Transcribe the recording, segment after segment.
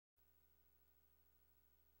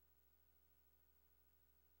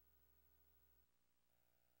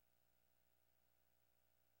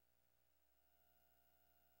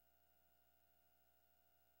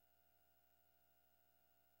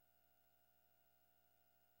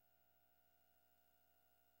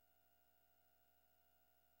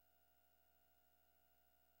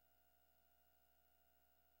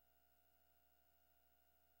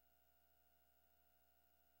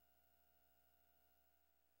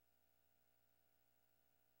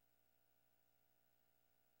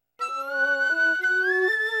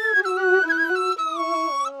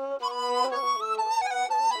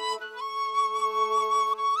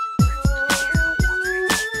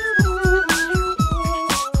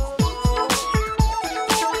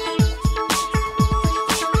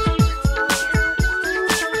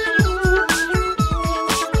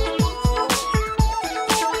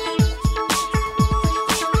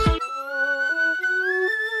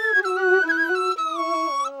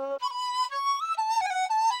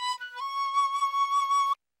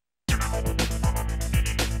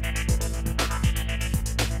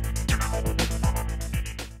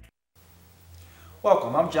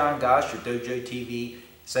Welcome, I'm John Goss, your DOJO TV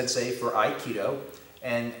Sensei for Aikido,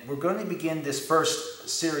 and we're going to begin this first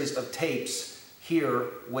series of tapes here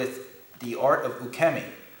with the art of ukemi.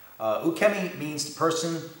 Ukemi means the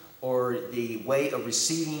person or the way of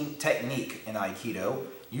receiving technique in Aikido,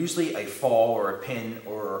 usually a fall or a pin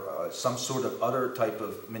or some sort of other type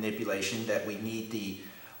of manipulation that we need the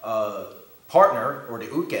partner or the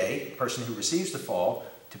uke, person who receives the fall,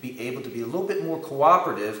 to be able to be a little bit more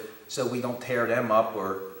cooperative so we don't tear them up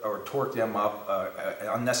or torque them up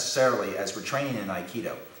unnecessarily as we're training in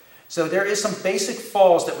Aikido. So there is some basic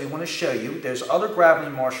falls that we want to show you. There's other gravity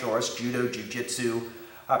martial arts, judo, jiu-jitsu,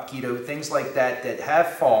 Aikido, things like that that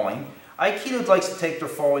have falling. Aikido likes to take their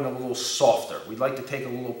falling a little softer. We'd like to take a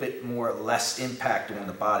little bit more less impact on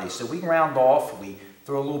the body. So we round off, we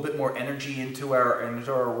throw a little bit more energy into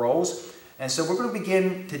our rolls. And so we're going to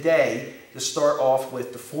begin today to start off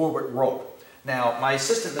with the forward roll. Now, my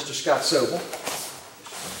assistant, Mr. Scott Sobel,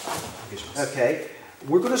 okay,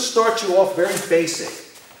 we're going to start you off very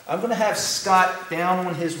basic. I'm going to have Scott down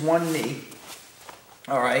on his one knee,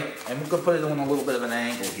 all right, and we're going to put it on a little bit of an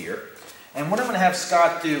angle here. And what I'm going to have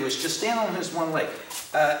Scott do is just stand on his one leg.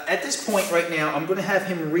 At this point right now, I'm going to have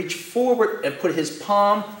him reach forward and put his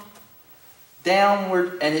palm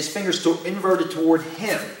downward and his fingers inverted toward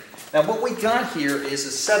him. Now what we got here is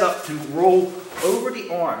a setup to roll over the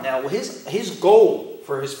arm. Now his goal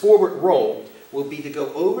for his forward roll will be to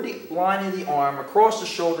go over the line of the arm, across the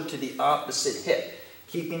shoulder to the opposite hip,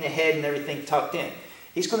 keeping the head and everything tucked in.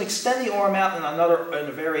 He's going to extend the arm out in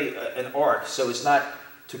an arc, so it's not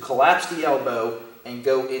to collapse the elbow and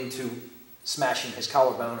go into smashing his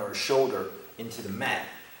collarbone or his shoulder into the mat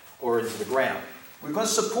or into the ground. We're going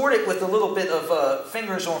to support it with a little bit of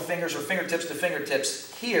fingers on fingers or fingertips to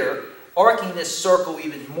fingertips here, arcing this circle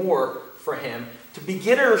even more for him. To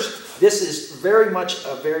beginners, this is very much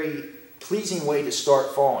a very pleasing way to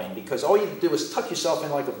start falling because all you do is tuck yourself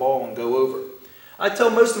in like a ball and go over. I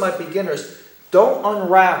tell most of my beginners, don't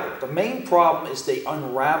unravel. The main problem is they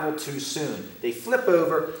unravel too soon. They flip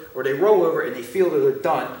over or they roll over and they feel that they're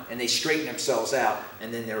done and they straighten themselves out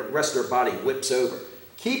and then the rest of their body whips over.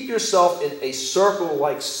 Keep yourself in a circle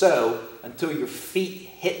like so until your feet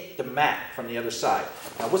hit the mat from the other side.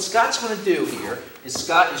 Now what Scott's going to do here is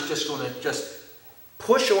Scott is just going to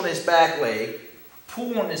push on his back leg,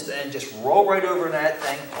 pull on this and just roll right over that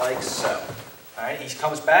thing like so. All right, he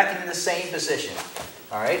comes back into the same position.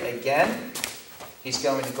 All right, again, he's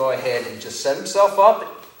going to go ahead and just set himself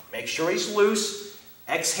up, make sure he's loose,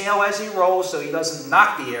 exhale as he rolls so he doesn't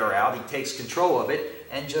knock the air out, he takes control of it,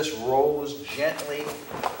 and just rolls gently.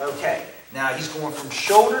 Okay, now he's going from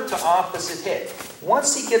shoulder to opposite hip.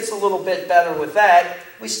 Once he gets a little bit better with that,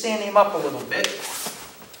 we stand him up a little bit.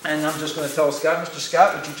 And I'm just going to tell Scott, Mr.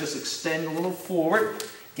 Scott, would you just extend a little forward,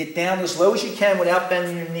 get down as low as you can without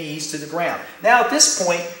bending your knees to the ground. Now at this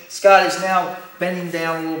point, Scott is now bending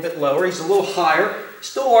down a little bit lower. He's a little higher,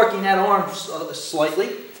 still arcing that arm slightly,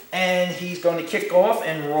 and he's going to kick off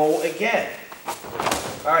and roll again.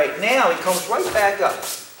 All right, now he comes right back up.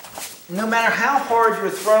 No matter how hard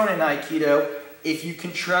you're thrown in Aikido, if you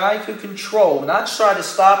can try to control, not try to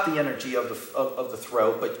stop the energy of the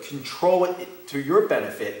throw, but control it to your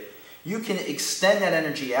benefit, you can extend that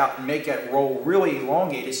energy out and make that roll really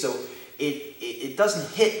elongated so it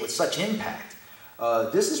doesn't hit with such impact.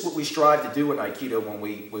 This is what we strive to do in Aikido when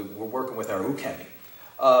we're working with our ukemi.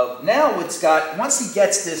 Now with Scott, once he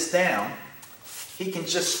gets this down, he can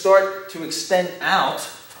just start to extend out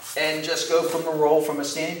and just go from the roll from a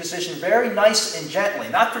standing position very nice and gently,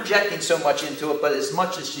 not projecting so much into it, but as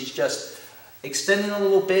much as he's just extending a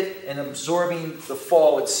little bit and absorbing the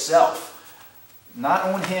fall itself. Not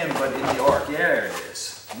on him, but in the arc. There it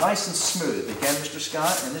is. Nice and smooth. Again, Mr.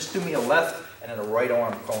 Scott, and just do me a left and then a right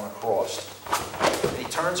arm going across. And he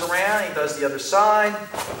turns around, he does the other side.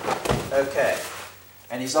 Okay.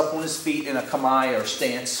 And he's up on his feet in a kamae or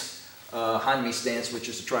stance. Hanmi stance, which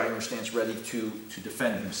is a triangular stance ready to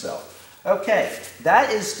defend himself. Okay, that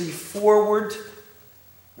is the forward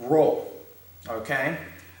roll. Okay,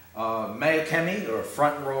 meikemi or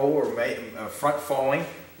front roll or front falling,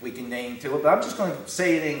 we can name to it, but I'm just going to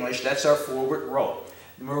say it in English. That's our forward roll.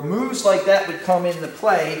 Where moves like that would come into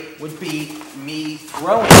play would be me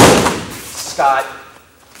throwing Scott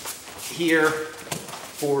here,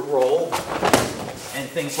 forward roll, and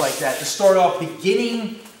things like that. To start off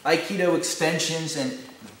beginning Aikido extensions and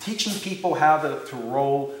teaching people how to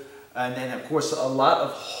roll, and then of course a lot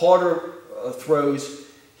of harder throws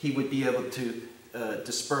he would be able to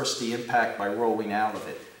disperse the impact by rolling out of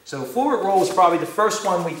it. So forward roll is probably the first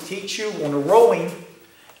one we teach you on the rolling,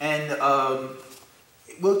 and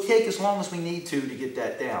we'll take as long as we need to get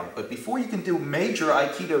that down. But before you can do major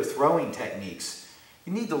Aikido throwing techniques,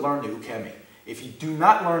 you need to learn the ukemi. If you do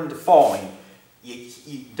not learn the falling,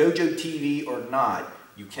 dojo TV or not,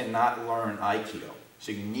 you cannot learn Aikido.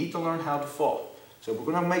 So you need to learn how to fall. So we're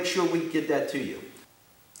going to make sure we get that to you.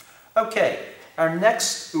 Okay, our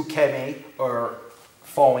next ukemi, or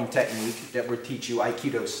falling technique that we'll teach you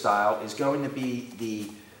Aikido style, is going to be the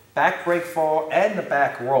back break fall and the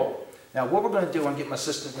back roll. Now what we're going to do, I'm getting my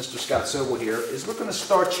assistant Mr. Scott Sobel here, is we're going to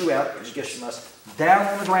start you out, as you guess you must, down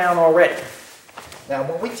on the ground already. Now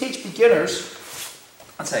when we teach beginners,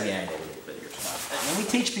 let's have you angle a little bit here. When we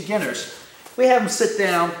teach beginners, we have them sit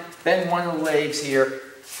down, bend one of the legs here,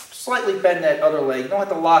 slightly bend that other leg, don't have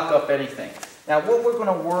to lock up anything. Now what we're going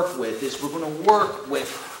to work with is we're going to work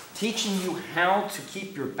with teaching you how to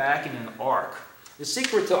keep your back in an arc. The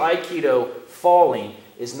secret to Aikido falling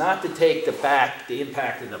is not to take the back, the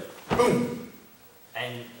impact of the boom,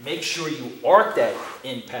 and make sure you arc that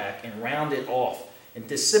impact and round it off and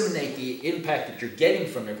disseminate the impact that you're getting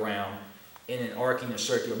from the ground in an arcing or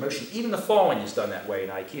circular motion. Even the falling is done that way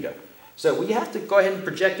in Aikido. So we have to go ahead and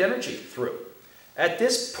project energy through. At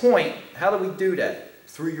this point, how do we do that?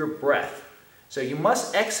 Through your breath. So you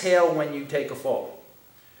must exhale when you take a fall.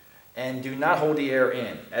 And do not hold the air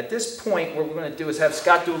in. At this point, what we're going to do is have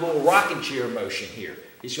Scott do a little rocking chair motion here.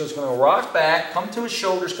 He's just going to rock back, come to his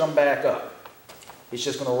shoulders, come back up. He's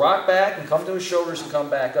just going to rock back and come to his shoulders and come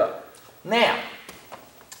back up. Now,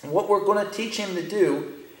 what we're going to teach him to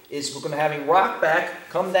do is we're going to have him rock back,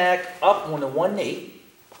 come back up on the one knee,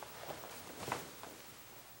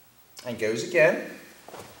 and goes again.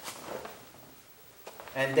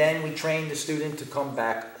 And then we train the student to come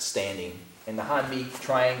back standing in the Hanmi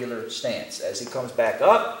triangular stance. As he comes back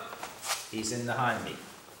up, he's in the Hanmi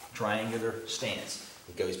triangular stance.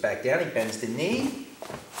 He goes back down, he bends the knee,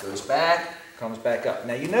 goes back, comes back up.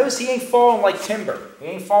 Now you notice he ain't falling like timber. He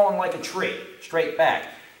ain't falling like a tree, straight back.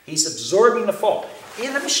 He's absorbing the fall.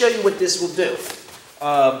 And let me show you what this will do.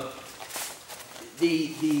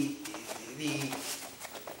 The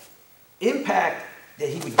impact that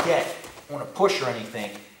he would get on a push or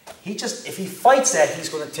anything, if he fights that, he's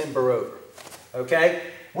going to timber over. Okay?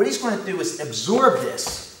 What he's going to do is absorb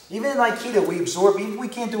this. Even in Aikido, we absorb, even if we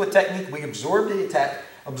can't do a technique, we absorb the attack,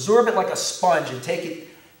 absorb it like a sponge and take it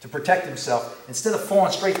to protect himself. Instead of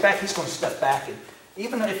falling straight back, he's going to step back. And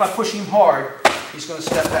even if I push him hard, he's going to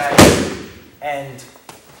step back and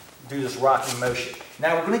do this rocking motion.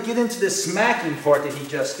 Now we're going to get into this smacking part that he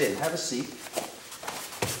just did. Have a seat.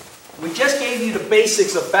 We just gave you the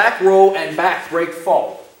basics of back roll and back break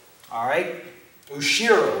fall. All right?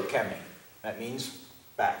 Ushiro ukemi. That means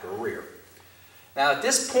back or rear. Now at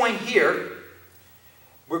this point here,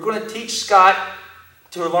 we're going to teach Scott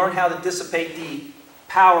to learn how to dissipate the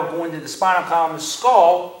power going to the spinal column and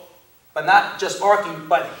skull, but not just arcing,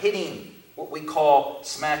 but hitting what we call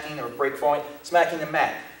smacking or break falling, smacking the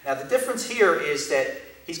mat. Now the difference here is that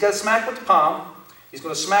he's got to smack with the palm, he's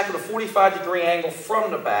going to smack with a 45-degree angle from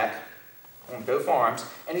the back on both arms,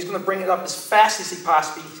 and he's going to bring it up as fast as he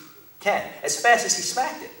possibly can, as fast as he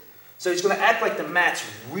smacked it. So he's going to act like the mat's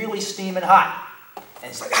really steaming hot. And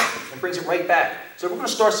it's like, and brings it right back. So we're going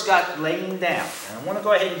to start Scott laying down. And I want to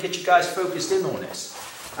go ahead and get you guys focused in on this.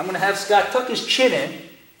 I'm going to have Scott tuck his chin in,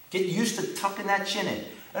 get used to tucking that chin in. It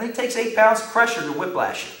only takes 8 pounds of pressure to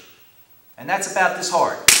whiplash you. And that's about this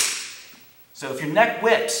hard. So if your neck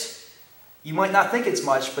whips, you might not think it's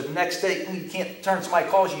much, but the next day you can't turn, somebody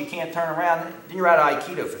calls you can't turn around, then you're out of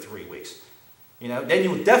Aikido for 3 weeks. You know, then you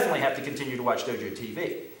would definitely have to continue to watch Dojo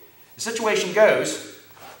TV. The situation goes,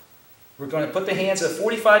 we're going to put the hands at a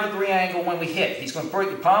 45-degree angle when we hit. He's going to bring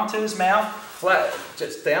the palm to his mouth, flat,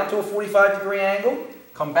 just down to a 45-degree angle,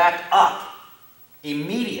 come back up.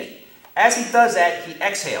 Immediate. As he does that, he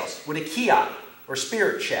exhales with a kiai, or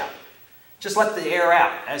spirit shout. Just let the air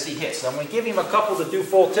out as he hits. So I'm going to give him a couple to do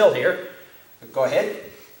full tilt here. Go ahead.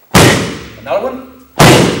 Another one.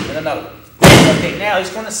 And another one. Okay, now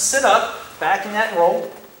he's going to sit up, back in that roll.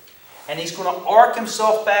 And he's going to arc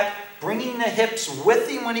himself back, bringing the hips with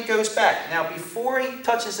him when he goes back. Now, before he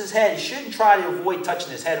touches his head, he shouldn't try to avoid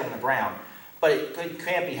touching his head on the ground, but it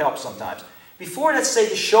can't be helped sometimes. Before, let's say,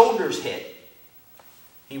 the shoulders hit,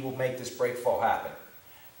 he will make this break fall happen.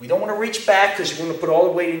 We don't want to reach back because you're going to put all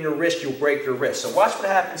the weight in your wrist, you'll break your wrist. So watch what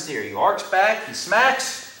happens here. He arcs back, he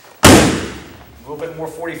smacks, a little bit more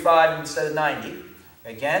 45 instead of 90.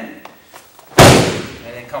 Again,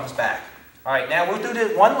 and then comes back. All right, now we'll do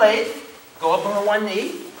the one leg, go up on the one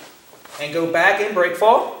knee, and go back in, break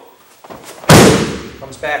fall.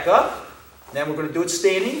 Comes back up. Then we're going to do it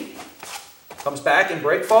standing. Comes back and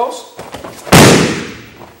break falls.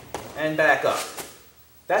 And back up.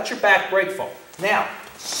 That's your back break fall. Now,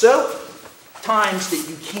 so times that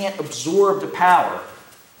you can't absorb the power,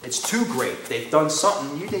 it's too great. They've done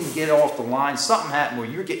something, you didn't get off the line, something happened where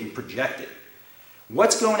you're getting projected.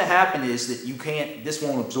 What's going to happen is that you can't, this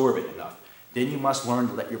won't absorb it enough. Then you must learn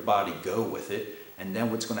to let your body go with it, and then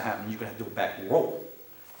what's going to happen, you're going to have to do a back roll.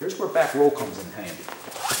 Here's where back roll comes in handy.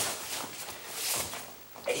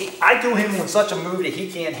 I do him with such a move that he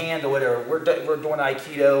can't handle it, or we're doing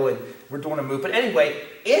Aikido and we're doing a move. But anyway,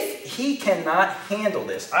 if he cannot handle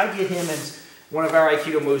this, I get him in one of our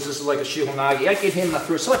Aikido moves. This is like a Shihan. I get him to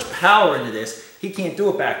throw so much power into this, he can't do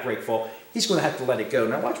a back break fall. He's going to have to let it go.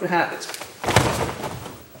 Now watch what happens.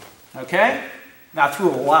 Okay? Now I threw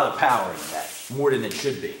a lot of power into that, more than it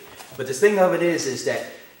should be. But the thing of it is that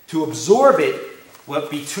to absorb it will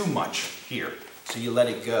be too much here. So you let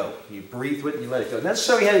it go. You breathe with it and you let it go. Let's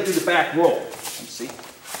show you how to do the back roll. Let's see.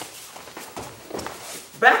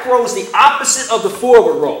 Back roll is the opposite of the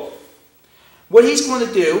forward roll. What he's going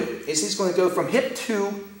to do is he's going to go from hip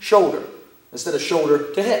to shoulder instead of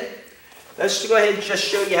shoulder to hip. Let's go ahead and just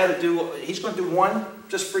show you how to do, he's going to do one,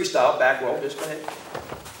 just freestyle back roll. Just go ahead.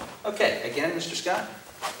 Okay, again, Mr. Scott.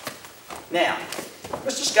 Now,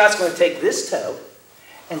 Mr. Scott's going to take this toe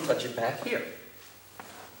and touch it back here.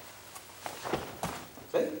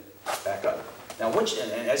 See? Back up. Now,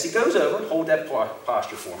 and as he goes over, hold that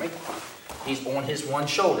posture for me. He's on his one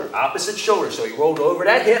shoulder, opposite shoulder. So he rolled over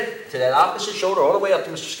that hip to that opposite shoulder all the way up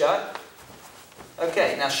to Mr. Scott.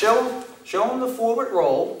 Okay, now show him the forward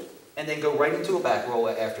roll and then go right into a back roll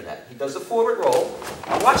after that. He does the forward roll.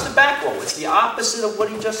 Now watch the back roll. It's the opposite of what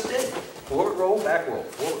he just did. Forward roll, back roll.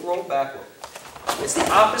 Forward roll, back roll. It's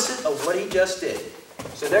the opposite of what he just did.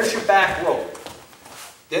 So there's your back roll.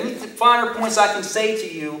 The only finer points I can say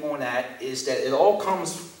to you on that is that it all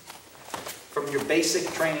comes from your basic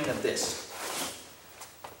training of this.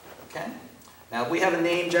 Okay? Now we have a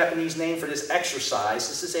name, Japanese name for this exercise.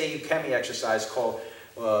 This is a ukemi exercise called,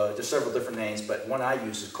 there's several different names, but one I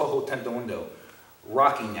use is Koho Tendondo.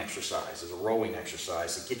 Rocking exercise, is a rowing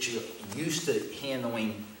exercise to get you used to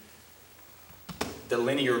handling the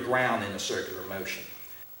linear ground in a circular motion.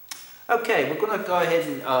 Okay, we're going to go ahead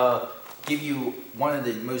and give you one of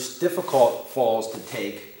the most difficult falls to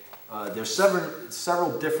take. There's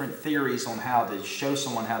several different theories on how to show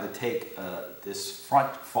someone how to take this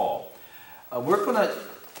front fall. We're going to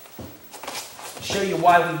show you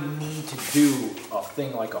why we need to do a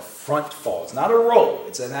thing like a front fall. It's not a roll,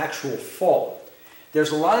 it's an actual fall.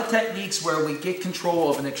 There's a lot of techniques where we get control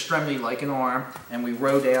of an extremity like an arm and we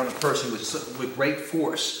row down a person with great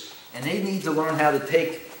force. And they need to learn how to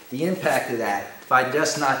take the impact of that by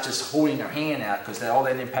just not just holding their hand out, because all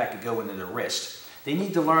that impact could go into their wrist. They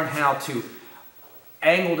need to learn how to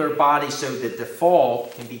angle their body so that the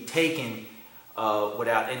fall can be taken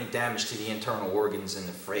without any damage to the internal organs in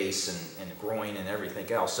the face and the groin and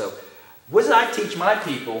everything else. So what do I teach my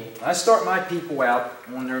people? I start my people out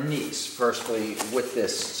on their knees, firstly, with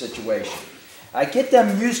this situation. I get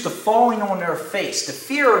them used to falling on their face. The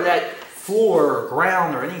fear of that floor or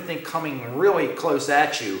ground or anything coming really close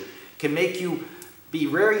at you can make you be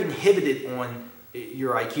very inhibited on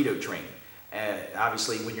your Aikido training.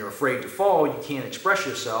 Obviously, when you're afraid to fall, you can't express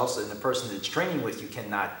yourselves, and the person that's training with you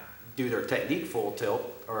cannot do their technique full tilt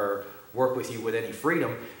or work with you with any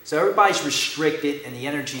freedom. So everybody's restricted and the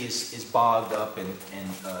energy is bogged up and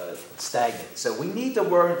stagnant. So we need to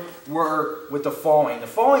work with the falling. The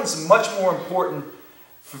falling is much more important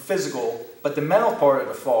for physical, but the mental part of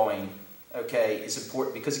the falling, okay, is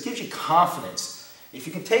important because it gives you confidence. If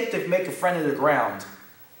you can make a friend of the ground,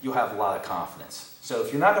 you'll have a lot of confidence. So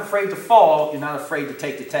if you're not afraid to fall, you're not afraid to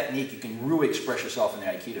take the technique, you can really express yourself in the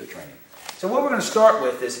Aikido training. So what we're going to start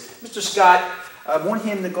with is, Mr. Scott, I want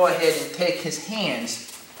him to go ahead and take his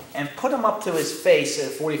hands and put them up to his face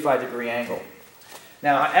at a 45-degree angle.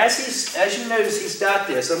 Now, as you notice, he's got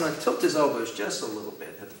this. I'm going to tilt his elbows just a little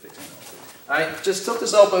bit. Have to fix him. All right, just tilt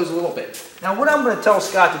his elbows a little bit. Now, what I'm going to tell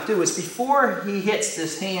Scott to do is before he hits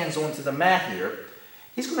his hands onto the mat here,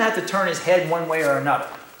 he's going to have to turn his head one way or another,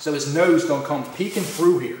 so his nose don't come peeking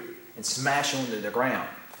through here and smash onto the ground.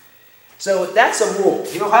 So that's a rule.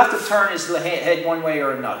 He'll have to turn his head one way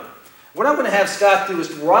or another. What I'm going to have Scott do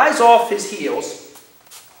is rise off his heels,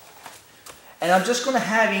 and I'm just going to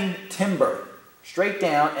have him timber straight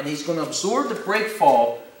down, and he's going to absorb the break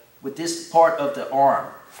fall with this part of the arm.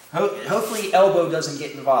 Hopefully elbow doesn't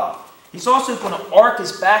get involved. He's also going to arc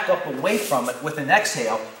his back up away from it with an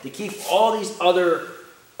exhale to keep all these other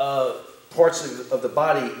parts of the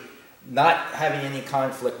body not having any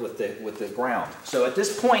conflict with the ground. So at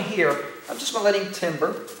this point here, I'm just going to let him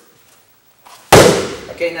timber.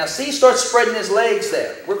 Okay, now see, he starts spreading his legs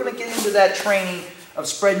there. We're going to get into that training of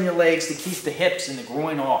spreading your legs to keep the hips and the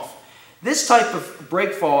groin off. This type of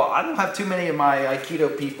break fall, I don't have too many of my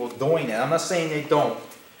Aikido people doing it. I'm not saying they don't,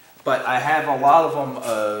 but I have a lot of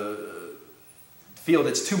them feel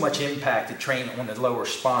it's too much impact to train on the lower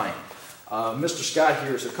spine. Mr. Scott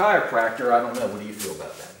here is a chiropractor. I don't know. What do you feel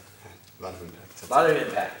about that? A lot of impact. A lot of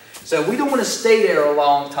impact. So we don't want to stay there a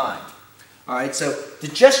long time. All right, so to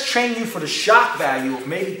just train you for the shock value of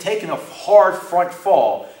maybe taking a hard front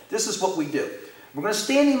fall, this is what we do. We're going to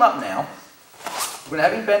stand him up now. We're going to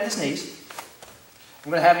have him bend his knees.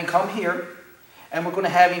 We're going to have him come here. And we're going to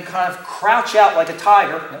have him kind of crouch out like a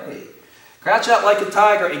tiger. Hey. Crouch out like a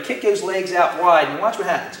tiger and kick those legs out wide. And watch what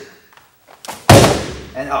happens here.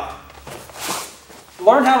 And up.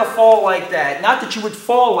 Learn how to fall like that. Not that you would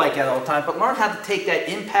fall like that all the time, but learn how to take that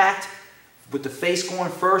impact with the face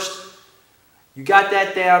going first. You got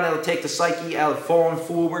that down, that'll take the psyche out of falling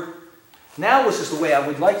forward. Now this is the way I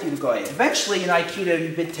would like you to go ahead. Eventually in Aikido,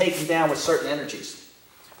 you've been taken down with certain energies.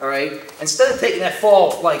 All right? Instead of taking that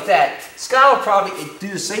fall like that, Scott will probably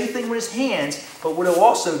do the same thing with his hands, but what he'll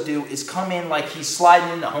also do is come in like he's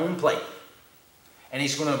sliding into home plate. And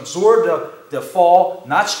he's going to absorb the fall,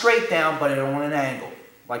 not straight down, but on an angle,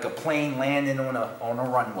 like a plane landing on a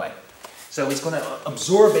runway. So he's going to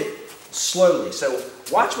absorb it slowly. So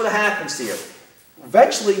watch what happens here.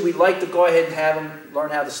 Eventually, we'd like to go ahead and have him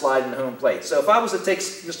learn how to slide in the home plate. So if I was to take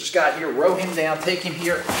Mr. Scott here, row him down, take him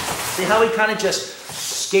here, see how he kind of just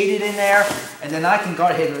skated in there? And then I can go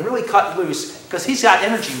ahead and really cut loose because he's got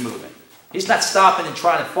energy moving. He's not stopping and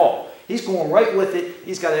trying to fall. He's going right with it.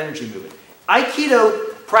 He's got energy moving.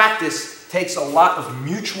 Aikido practice takes a lot of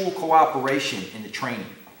mutual cooperation in the training.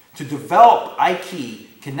 To develop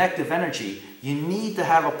Aiki, connective energy, you need to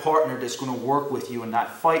have a partner that's going to work with you and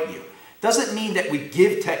not fight you. Doesn't mean that we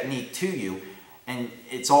give technique to you and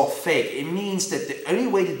it's all fake. It means that the only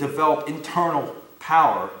way to develop internal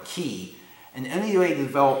power, ki, and the only way to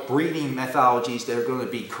develop breathing methodologies that are going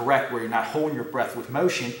to be correct where you're not holding your breath with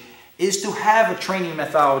motion is to have a training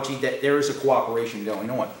methodology that there is a cooperation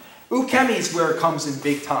going on. Ukemi is where it comes in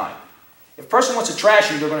big time. If a person wants to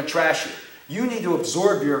trash you, they're going to trash you. You need to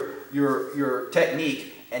absorb your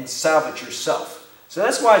technique and salvage yourself. So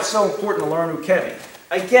that's why it's so important to learn Ukemi.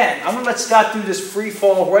 Again, I'm going to let Scott do this free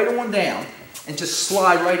fall right on down and just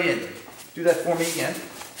slide right in. Do that for me again.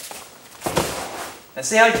 And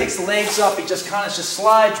see how he takes the legs up? He just kind of just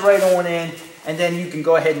slides right on in, and then you can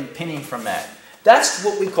go ahead and pin him from that. That's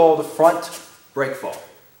what we call the front break fall.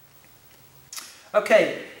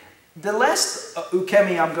 Okay, the last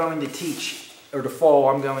Ukemi I'm going to teach, or the fall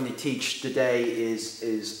I'm going to teach today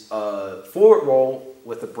is forward roll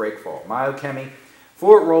with a break fall. My Ukemi.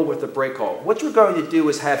 Forward roll with the break fall. What you're going to do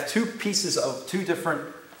is have two different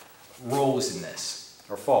rolls in this,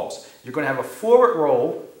 or falls. You're going to have a forward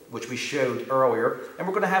roll, which we showed earlier, and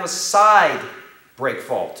we're going to have a side break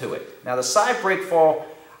fall to it. Now the side break fall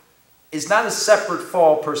is not a separate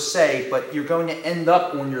fall per se, but you're going to end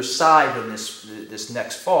up on your side on this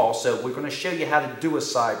next fall, so we're going to show you how to do a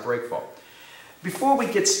side break fall. Before we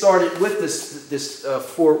get started with this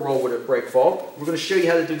forward roll with a break fall, we're going to show you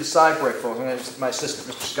how to do the side break fall. I'm going to have my assistant,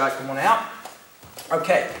 Mr. Scott, come on out.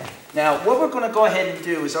 Okay, now what we're going to go ahead and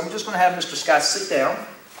do is I'm just going to have Mr. Scott sit down.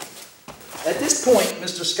 At this point,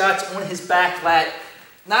 Mr. Scott's on his back lat,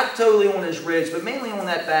 not totally on his ribs, but mainly on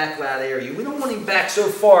that back lat area. We don't want him back so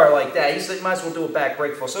far like that. He might as well do a back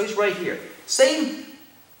break fall. So he's right here. Same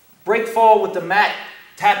break fall with the mat,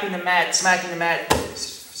 tapping the mat, smacking the mat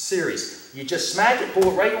series. You just smack it, pull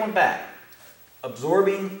it right on back,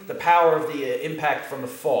 absorbing the power of the impact from the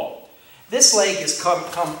fall. This leg has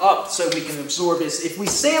come up so we can absorb this. If we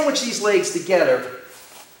sandwich these legs together,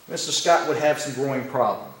 Mr. Scott would have some groin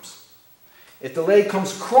problems. If the leg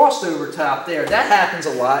comes crossed over top there, that happens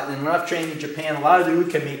a lot. And when I've trained in Japan, a lot of the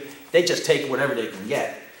Ukemi, they just take whatever they can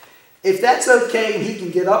get. If that's okay and he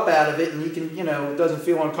can get up out of it and he can, doesn't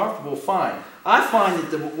feel uncomfortable, fine. I find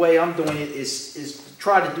that the way I'm doing it is to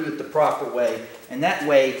try to do it the proper way, and that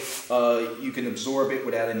way you can absorb it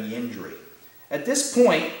without any injury. At this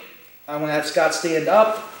point, I'm going to have Scott stand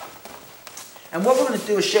up, and what we're going to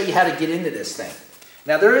do is show you how to get into this thing.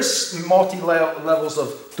 Now there is multi-levels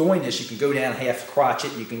of doing this. You can go down half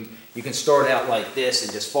crotchet, you can start out like this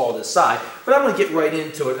and just fall to the side, but I'm going to get right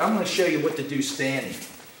into it. I'm going to show you what to do standing.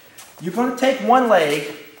 You're going to take one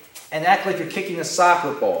leg and act like you're kicking a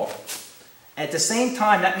soccer ball. At the same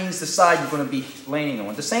time, that means the side you're going to be landing on.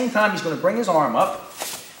 At the same time, he's going to bring his arm up,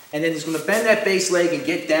 and then he's going to bend that base leg and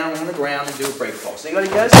get down on the ground and do a break fall. See what he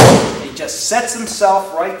does? He just sets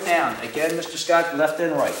himself right down. Again, Mr. Scott, left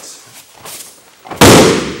and right.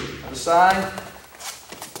 Other side.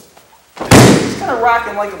 kind of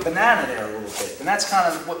rocking like a banana there a little bit, and that's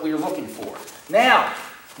kind of what we were looking for. Now,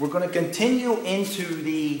 we're going to continue into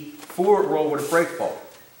the forward roll with a break fall.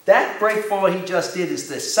 That break fall he just did is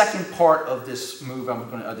the second part of this move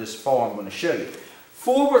this fall I'm going to show you.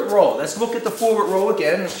 Forward roll. Let's look at the forward roll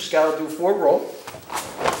again. Mr. Scott will do a forward roll.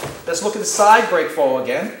 Let's look at the side break fall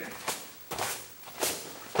again.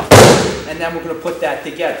 And then we're going to put that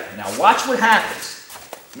together. Now watch what happens.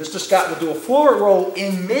 Mr. Scott will do a forward roll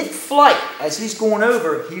in mid-flight. As he's going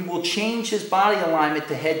over, he will change his body alignment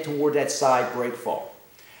to head toward that side break fall.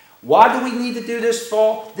 Why do we need to do this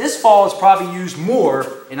fall? This fall is probably used more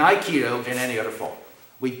in Aikido than any other fall.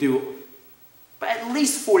 We do at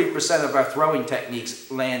least 40% of our throwing techniques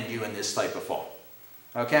land you in this type of fall.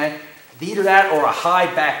 Okay? Either that or a high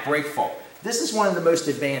back break fall. This is one of the most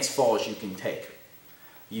advanced falls you can take.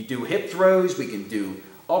 You do hip throws, we can do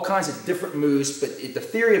all kinds of different moves, but the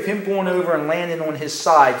theory of him going over and landing on his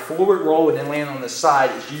side, forward roll and then land on the side,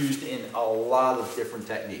 is used in a lot of different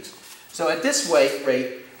techniques. So at this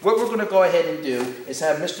rate, what we're going to go ahead and do is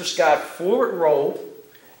have Mr. Scott forward roll.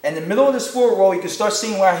 In the middle of this forward roll, you can start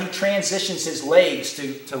seeing where he transitions his legs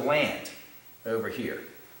to land over here.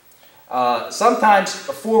 Sometimes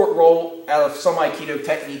a forward roll out of some Aikido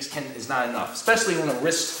techniques is not enough, especially on a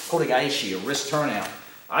wrist Korindo, a wrist turnout.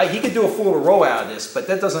 He could do a forward roll out of this, but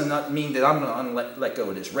that doesn't mean that I'm going to let go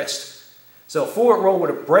of his wrist. So a forward roll with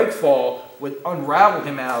a break fall would unravel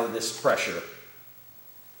him out of this pressure,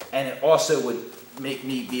 and it also would make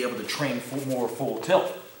me be able to train more full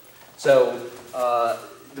tilt. So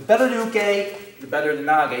the better the uke, the better the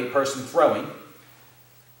nage person throwing,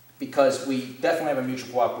 because we definitely have a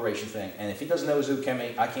mutual cooperation thing. And if he doesn't know his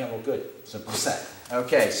ukemi, I can't look good. Simple as that.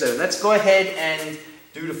 Okay, so let's go ahead and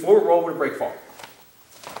do the forward roll with a break fall.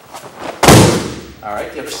 All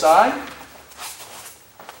right, the other side.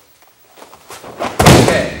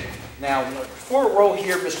 Okay, now forward roll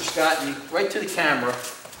here, Mr. Scott, and right to the camera,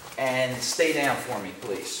 and stay down for me,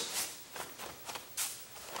 please.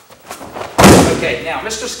 Okay, now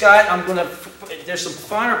Mr. Scott, there's some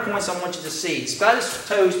finer points I want you to see. He's got his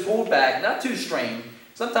toes pulled back, not too strained.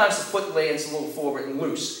 Sometimes the foot lands a little forward and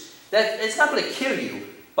loose. It's not going to kill you,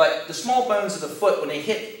 but the small bones of the foot, when they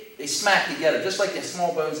hit, they smack together, just like the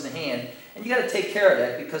small bones in the hand. And you got to take care of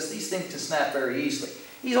that because these things can snap very easily.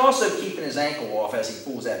 He's also keeping his ankle off as he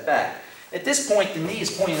pulls that back. At this point, the knee is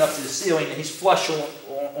pointing up to the ceiling and he's flush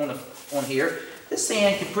on here. This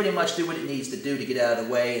hand can pretty much do what it needs to do to get out of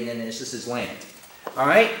the way, and then it's just his land. All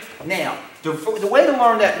right? Now, the way to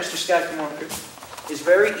learn that, Mr. Scott, come on, is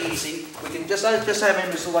very easy. We can just have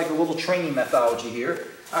him just like a little training methodology here.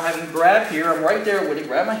 I have him grab here. I'm right there with him.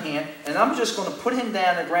 Grab my hand, and I'm just going to put him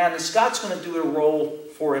down on the ground, and Scott's going to do a roll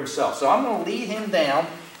for himself. So I'm going to lead him down,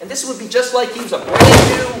 and this would be just like he was a brand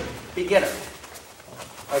new beginner.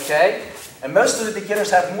 Okay? And most of the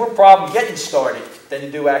beginners have more problem getting started than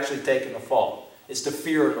they do actually taking the fall. It's the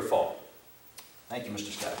fear of the fall. Thank you,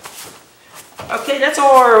 Mr. Scott. Okay, that's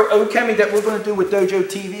all our ukemi that we're going to do with Dojo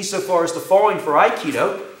TV so far as the falling for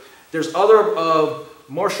Aikido. There's other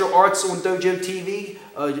martial arts on Dojo TV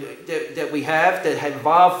that we have that have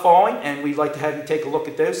involved falling, and we'd like to have you take a look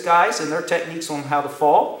at those guys and their techniques on how to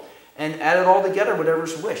fall and add it all together,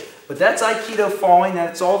 whatever's your wish. But that's Aikido falling.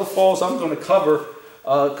 That's all the falls I'm going to cover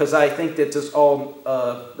because I think that that's all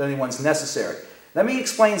anyone's necessary. Let me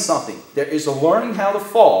explain something. There is a learning how to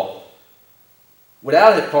fall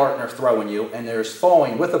without a partner throwing you, and there's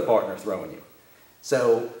falling with a partner throwing you.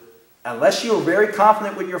 So unless you're very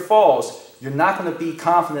confident with your falls, you're not going to be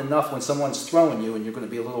confident enough when someone's throwing you, and you're going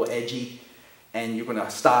to be a little edgy, and you're going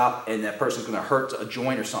to stop, and that person's going to hurt a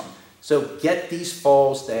joint or something. So get these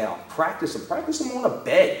falls down. Practice them. Practice them on a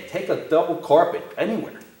bed. Take a double carpet,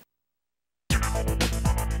 anywhere.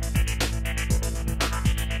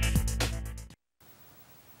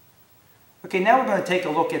 Okay, now we're going to take a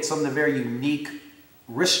look at some of the very unique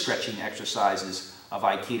wrist stretching exercises of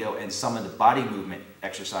Aikido and some of the body movement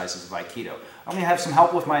exercises of Aikido. I'm going to have some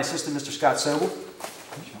help with my assistant, Mr. Scott Sobel.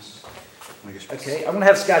 Okay, I'm going to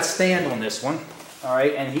have Scott stand on this one. All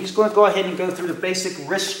right, and he's going to go ahead and go through the basic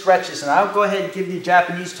wrist stretches, and I'll go ahead and give you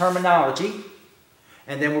Japanese terminology,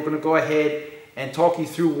 and then we're going to go ahead and talk you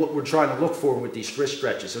through what we're trying to look for with these wrist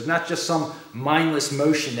stretches. So it's not just some mindless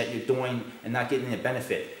motion that you're doing and not getting any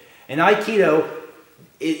benefit. In Aikido,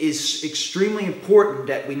 it is extremely important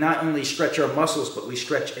that we not only stretch our muscles, but we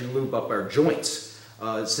stretch and lube up our joints.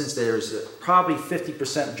 Since there's probably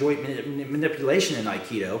 50% joint manipulation in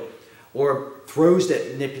Aikido, or throws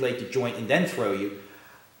that manipulate the joint and then throw you,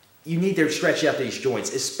 you need to stretch out these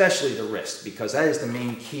joints, especially the wrist, because that is the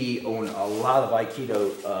main key on a lot of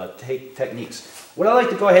Aikido techniques. What I like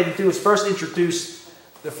to go ahead and do is first introduce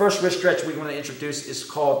The first wrist stretch we're going to introduce is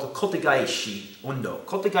called the Kotegaishi Undo.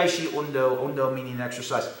 Kotegaishi Undo, Undo meaning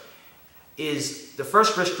exercise, is the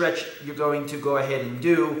first wrist stretch you're going to go ahead and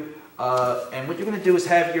do. And what you're going to do is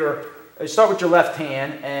have start with your left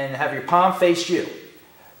hand and have your palm face you.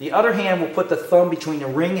 The other hand will put the thumb between the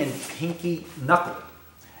ring and pinky knuckle.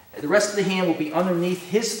 The rest of the hand will be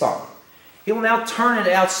underneath his thumb. He will now turn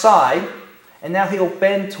it outside, and now he'll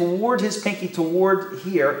bend toward his pinky toward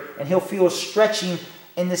here, and he'll feel stretching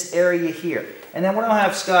in this area here. And then what I'll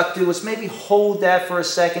have Scott do is maybe hold that for a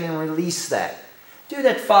second and release that. Do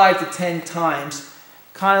that 5 to 10 times,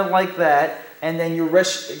 kind of like that, and then your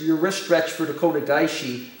wrist stretch for the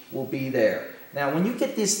Kotegaishi will be there. Now when you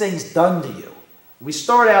get these things done to you, we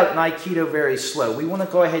start out in Aikido very slow. We want to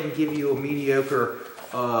go ahead and give you a mediocre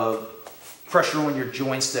pressure on your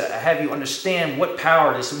joints to have you understand what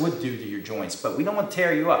power this would do to your joints, but we don't want to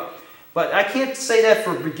tear you up. But I can't say that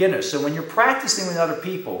for beginners. So when you're practicing with other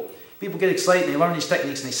people, people get excited, they learn these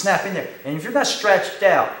techniques and they snap in there. And if you're not stretched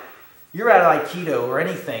out, you're out of Aikido or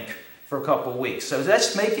anything for a couple of weeks. So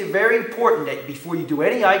let's make it very important that before you do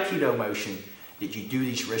any Aikido motion, that you do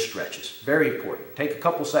these wrist stretches. Very important. Take a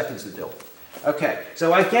couple seconds to do it. Okay,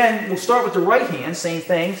 so again, we'll start with the right hand, same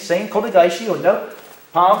thing, same Kotegaishi Undo,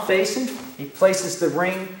 palm facing. He places the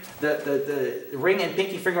ring, the ring and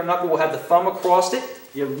pinky finger knuckle will have the thumb across it.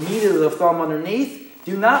 You have neither of the thumb underneath.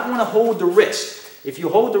 Do not want to hold the wrist. If you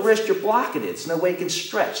hold the wrist, you're blocking it. It's no way it can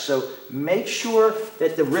stretch. So make sure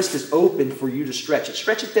that the wrist is open for you to stretch it.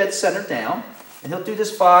 Stretch it dead center down, and he'll do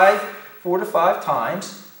this 4 to 5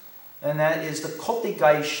 times, and that is the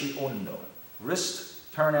Kotegaishi Undo,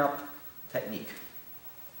 wrist turnout technique,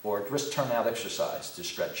 or wrist turnout exercise to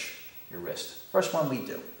stretch your wrist. First one we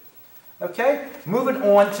do. Okay, moving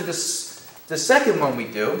on to the second one we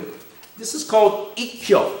do. This is called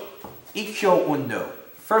Ikkyo Undo,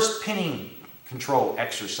 first pinning control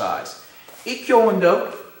exercise. Ikkyo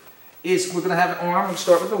Undo is, we're going to have an arm, we'll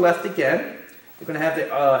start with the left again. We're going to have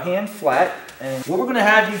the hand flat, and what we're going to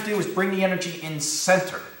have you do is bring the energy in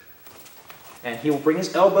center. And he will bring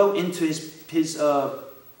his elbow into his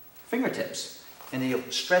fingertips, and he'll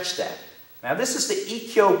stretch that. Now this is the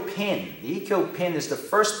Ikkyo pin. The Ikkyo pin is the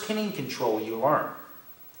first pinning control you learn.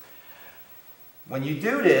 When you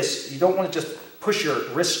do this, you don't want to just push your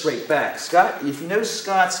wrist straight back. Scott, if you notice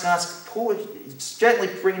Scott's gently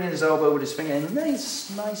bringing in his elbow with his finger, and nice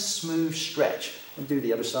smooth stretch. And do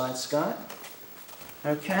the other side, Scott.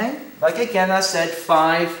 Okay, like again I said,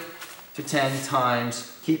 5 to 10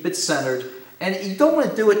 times. Keep it centered, and you don't want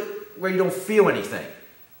to do it where you don't feel anything.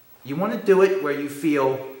 You want to do it where you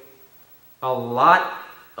feel a lot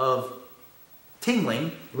of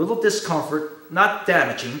tingling, a little discomfort, not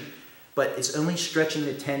damaging, but it's only stretching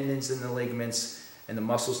the tendons and the ligaments and the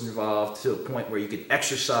muscles involved to a point where you can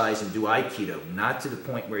exercise and do Aikido, not to the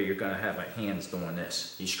point where you're going to have my hands doing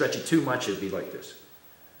this. You stretch it too much, it'll be like this.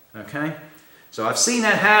 Okay? So I've seen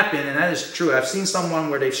that happen, and that is true. I've seen someone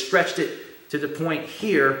where they've stretched it to the point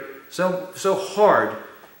here so hard,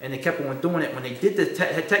 and they kept on doing it. When they did the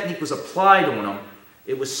technique was applied on them,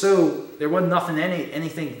 it was so, there wasn't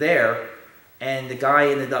anything there, and the guy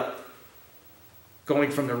ended up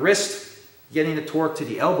going from the wrist getting the torque to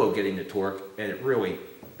the elbow getting the torque, and it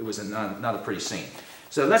was not a pretty scene.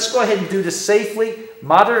 So let's go ahead and do this safely,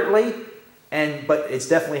 moderately, but it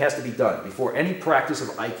definitely has to be done before any practice of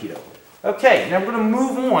Aikido. Okay, now we're going to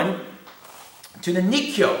move on to the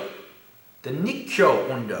Nikkyo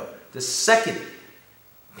Undo, the second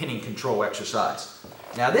pinning control exercise.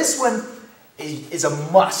 Now this one is a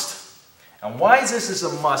must. And why is this a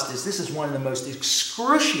must is this is one of the most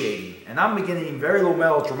excruciating, and I'm beginning very little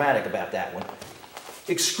melodramatic about that one,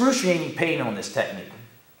 excruciating pain on this technique.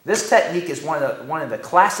 This technique is one of the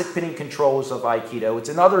classic pinning controls of Aikido. It's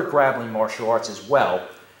in other grappling martial arts as well.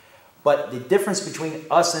 But the difference between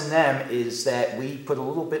us and them is that we put a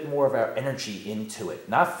little bit more of our energy into it.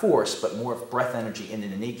 Not force, but more of breath energy into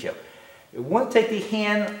the Nikkyo. You want to take the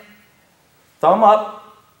hand, thumb up,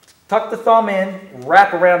 tuck the thumb in,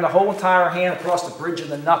 wrap around the whole entire hand across the bridge of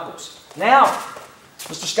the knuckles. Now,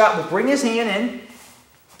 Mr. Scott will bring his hand in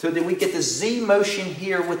so that we get the Z motion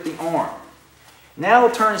here with the arm. Now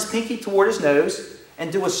he'll turn his pinky toward his nose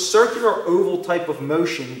and do a circular oval type of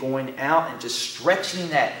motion going out and just stretching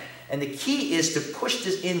that. And the key is to push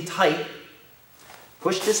this in tight,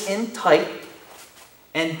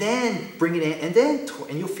 and then bring it in,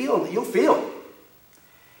 and you'll feel it.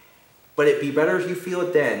 But it'd be better if you feel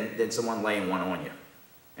it then than someone laying one on you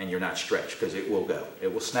and you're not stretched, because it will go.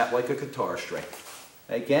 It will snap like a guitar string.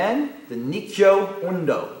 Again, the Nikkyo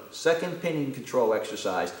Undo, second pinning control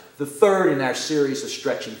exercise, the third in our series of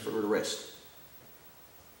stretching for the wrist.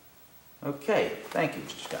 Okay, thank you,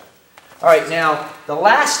 Mr. Scott. All right, now the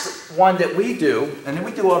last one that we do, and then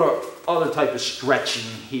we do other type of stretching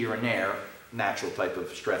here and there, natural type of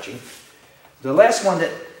stretching. The last one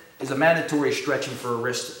that is a mandatory stretching for a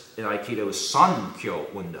wrist in Aikido is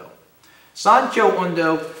Sankyo Undo. Sankyo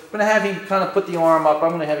Undo, I'm going to have him kind of put the arm up. I'm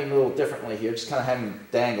going to have him a little differently here, just kind of have him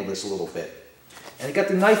dangle this a little bit. And I got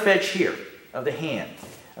the knife edge here of the hand.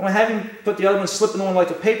 I'm going to have him put the other one slipping on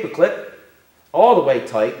like a paper clip, all the way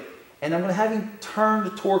tight, and I'm going to have him turn the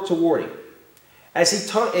torque toward him. As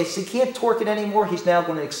he can't torque it anymore, he's now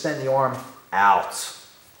going to extend the arm out.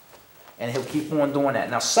 And he'll keep on doing that.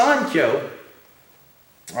 Now, Sankyo,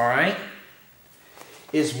 all right,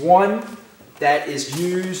 is one that is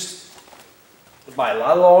used by a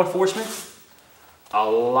lot of law enforcement, a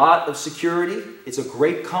lot of security. It's a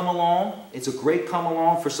great come along. It's a great come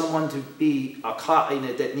along for someone to be a cop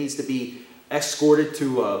that needs to be escorted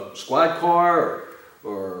to a squad car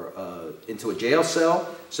or into a jail cell.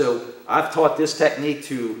 So I've taught this technique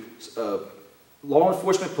to law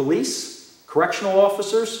enforcement, police, correctional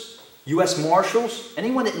officers, U.S. Marshals,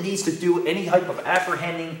 anyone that needs to do any type of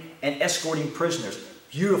apprehending and escorting prisoners.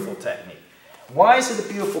 Beautiful technique. Why is it a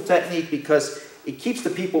beautiful technique? Because it keeps the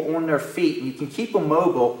people on their feet and you can keep them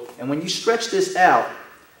mobile. And when you stretch this out,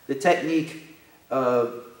 the technique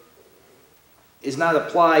is not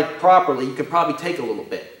applied properly. You can probably take a little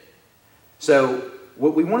bit. So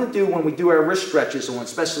what we want to do when we do our wrist stretches, on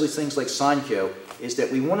especially things like Sankyo, is that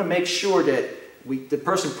we want to make sure that the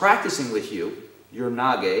person practicing with you, your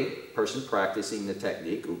nage, person practicing the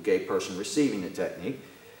technique, uke, person receiving the technique,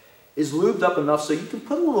 is lubed up enough so you can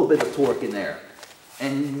put a little bit of torque in there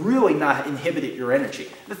and really not inhibit your energy.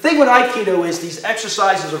 The thing with Aikido is these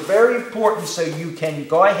exercises are very important so you can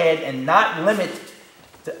go ahead and not limit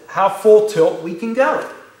how full tilt we can go.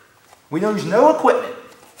 We use no equipment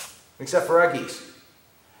except for our gis.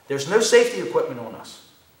 There's no safety equipment on us.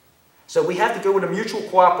 So we have to go with a mutual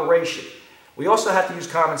cooperation. We also have to use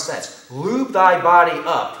common sense. Lube thy body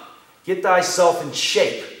up. Get thyself in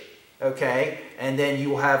shape. Okay? And then you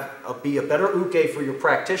will be a better uke for your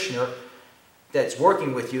practitioner that's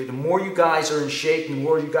working with you. The more you guys are in shape, the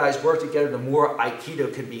more you guys work together, the more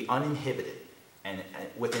Aikido can be uninhibited. And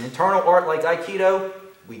with an internal art like Aikido,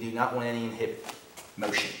 we do not want any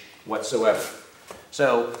motion whatsoever.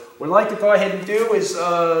 So what I'd like to go ahead and do is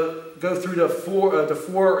go through the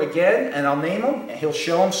four again, and I'll name them, and he'll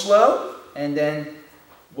show them slow, and then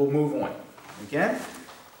we'll move on. Again,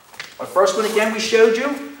 our first one again we showed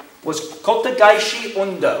you was Kotagaishi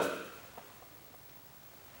Undo.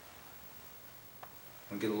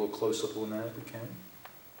 I'll get a little close up on that if we can.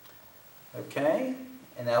 Okay,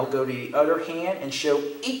 and now we'll go to the other hand and show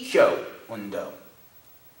Ikkyo Undo.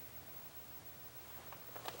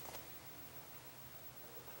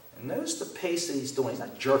 And notice the pace that he's doing. He's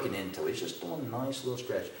not jerking into it. He's just doing a nice little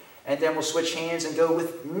stretch. And then we'll switch hands and go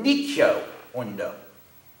with Nikkyo Undo.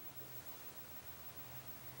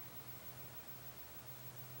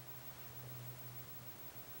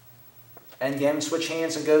 And again, switch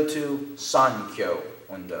hands and go to Sankyo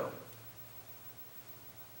Undo.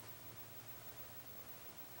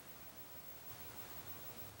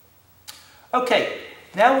 Okay,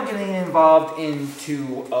 now we're getting involved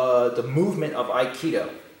into the movement of Aikido.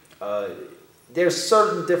 There's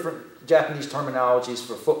certain different Japanese terminologies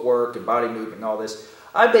for footwork and body movement and all this.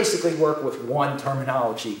 I basically work with one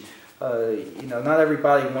terminology. You know, not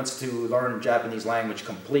everybody wants to learn Japanese language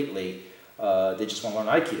completely. They just want to learn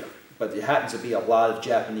Aikido. But there happens to be a lot of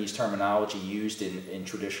Japanese terminology used in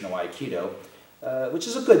traditional Aikido, which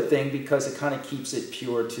is a good thing because it kind of keeps it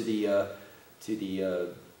pure to the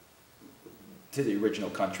original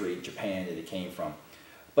country, Japan, that it came from.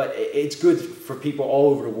 But it's good for people all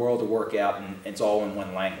over the world to work out, and it's all in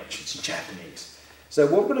one language. It's in Japanese. So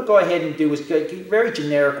what we're going to go ahead and do is get very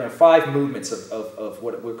generic on 5 movements of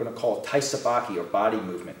what we're going to call taisabaki, or body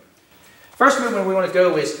movement. First movement we want to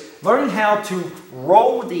go is learning how to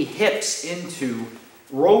rolling the hips into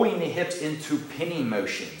pinning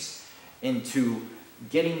motions, into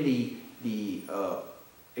getting the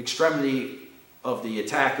extremity of the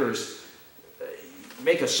attackers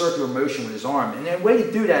make a circular motion with his arm. And the way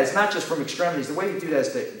to do that is not just from extremities. The way to do that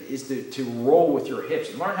is to roll with your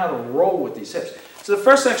hips. Learn how to roll with these hips. So the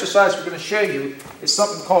first exercise we're going to show you is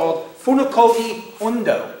something called Funakogi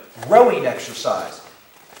Undo, rowing exercise.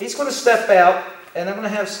 He's going to step out, and I'm going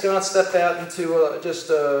to have Scott step out into just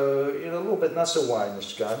a little bit, not so wide,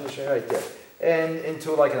 Mr. Scott, just right there, and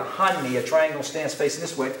into like a hanmi, a triangle stance facing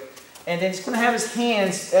this way. And then he's going to have his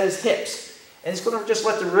hands at his hips, and he's going to just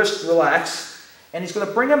let the wrist relax. And he's going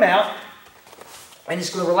to bring them out, And he's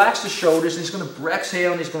going to relax the shoulders, and he's going to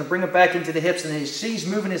exhale, and he's going to bring it back into the hips, and he's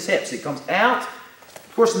moving his hips. He comes out.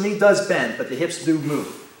 Of course, the knee does bend, but the hips do move.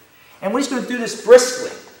 And he's going to do this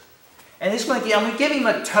briskly. And he's going to, I'm going to give him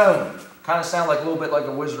a tone. Kind of sound like a little bit like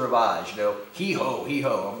a Wizard of Oz, you know. Hee-ho,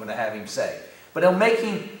 hee-ho, I'm going to have him say. But it'll make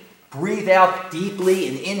him breathe out deeply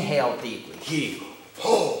and inhale deeply.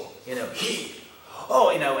 Hee-ho, you know,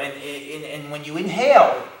 hee-ho, you know. And when you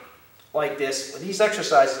inhale like this, with these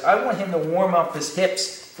exercises, I want him to warm up his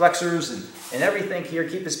hips, flexors, and everything here,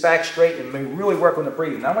 keep his back straight, and really work on the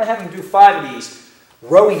breathing. Now, I'm going to have him do 5 of these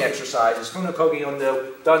rowing exercises,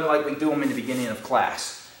 Funo-kogi-ondo, done like we do them in the beginning of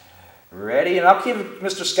class. Ready? And I'll give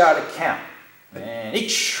Mr. Scott a count. And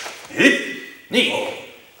each, hit, knee,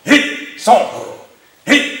 hit, song,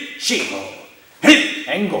 hit, shi, hit,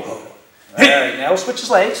 and go. All right, now we'll switch his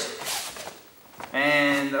legs.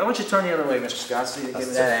 And I want you to turn the other way, Mr. Scott, so you can give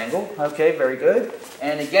me that angle. Okay, very good.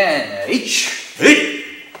 And again, each, hit,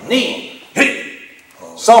 knee, hit,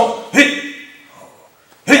 song, hit,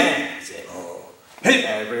 hit.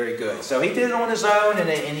 Very good. So he did it on his own,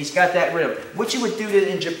 and he's got that rhythm. What you would do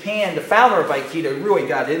in Japan, the founder of Aikido really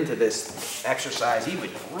got into this exercise. He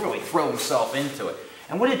would really throw himself into it.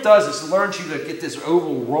 And what it does is it learns you to get this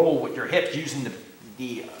oval roll with your hips using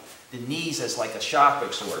the knees as like a shock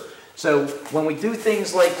absorber. So when we do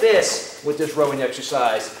things like this with this rowing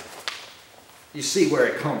exercise, you see where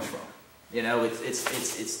it comes from. You know,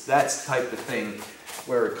 it's that type of thing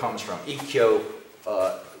where it comes from. Ikkyo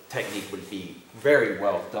technique would be very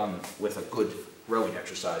well done with a good rowing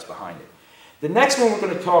exercise behind it. The next one we're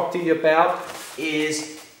going to talk to you about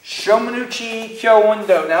is Shomenuchi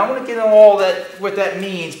Kyo-undo. Now I'm going to get into all that, what that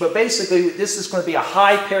means, but basically this is going to be a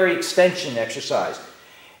high parry extension exercise.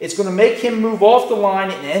 It's going to make him move off the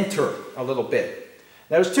line and enter a little bit.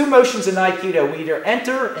 Now there's 2 motions in Aikido. We either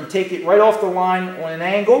enter and take it right off the line on an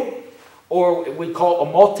angle, or we call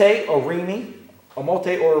omote or rimi.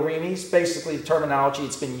 Omote or rimi is basically the terminology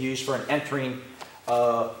it's been used for an entering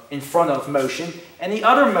in front of motion. And the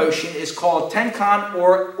other motion is called tenkan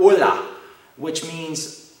or ura, which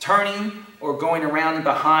means turning or going around and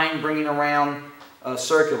behind, bringing around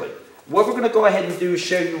circularly. What we're going to go ahead and do is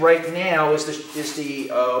show you right now is the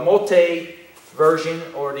omote version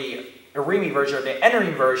or the irimi version or the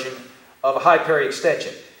entering version of a high parry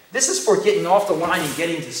extension. This is for getting off the line and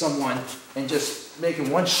getting to someone and just making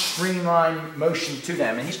one streamlined motion to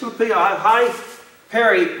them. And he's going to put a high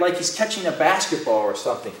parry like he's catching a basketball or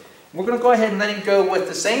something. We're going to go ahead and let him go with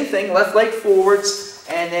the same thing, left leg forwards,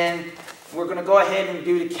 and then we're going to go ahead and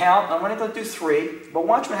do the count. I'm only going to do 3, but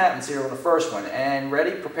watch what happens here on the first one. And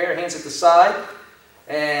ready? Prepare, hands at the side,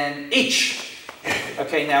 and each.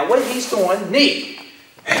 Okay, now what he's doing, knee,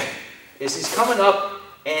 is he's coming up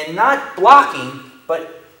and not blocking,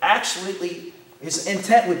 but actually his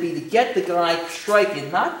intent would be to get the guy striking,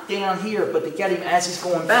 not down here, but to get him as he's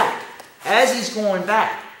going back. As he's going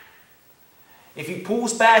back. If he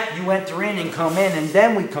pulls back, you enter in and come in, and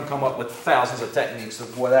then we can come up with thousands of techniques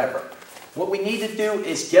of whatever. What we need to do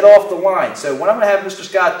is get off the line. So what I'm going to have Mr.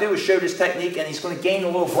 Scott do is show this technique, and he's going to gain a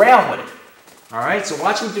little ground with it. All right, so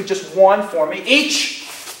watch him do just 1 for me. Each.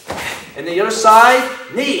 And the other side,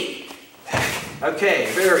 knee. Okay,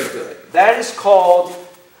 very good. That is called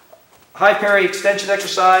high parry extension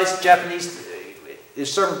exercise. Japanese,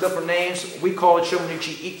 there's certain different names. We call it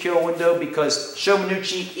Shomenuchi Ikkyo-undo because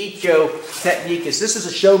Shomenuchi Ikkyo technique is, this is a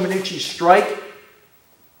Shomenuchi strike.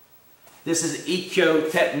 This is an Ikkyo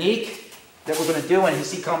technique that we're going to do. And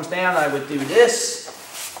as he comes down, I would do this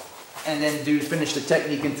and then finish the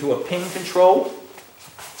technique into a pin control.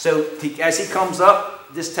 So as he comes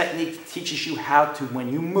up, this technique teaches you how to,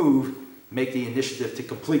 when you move, make the initiative to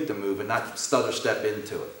complete the move and not stutter step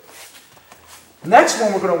into it. The next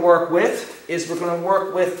one we're going to work with is we're going to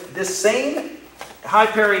work with this same high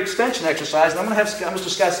parry extension exercise, and I'm going to have Mr.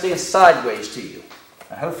 Scott stand sideways to you.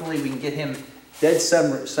 Now, hopefully we can get him dead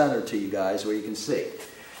center to you guys where you can see.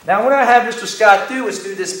 Now what I have Mr. Scott do is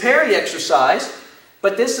do this parry exercise,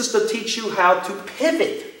 but this is to teach you how to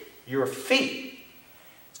pivot your feet.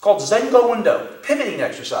 It's called Zengo-undo, pivoting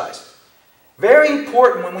exercise. Very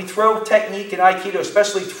important when we throw technique in Aikido,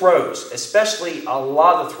 especially throws, especially a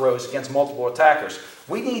lot of throws against multiple attackers.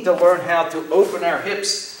 We need to learn how to open our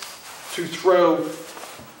hips to throw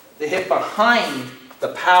the hip behind the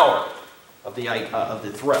power of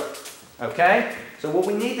the throw. Okay? So what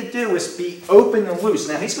we need to do is be open and loose.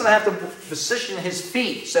 Now he's going to have to position his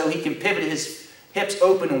feet so he can pivot his hips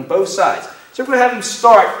open on both sides. So we're going to have him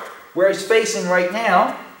start where he's facing right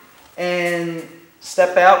now and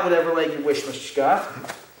step out whatever leg you wish, Mr. Scott.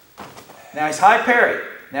 Now he's high parry.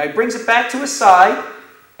 Now he brings it back to his side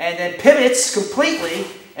and then pivots completely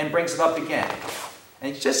and brings it up again.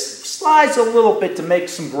 And it just slides a little bit to make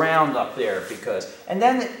some ground up there and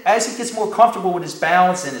then as he gets more comfortable with his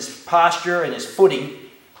balance and his posture and his footing,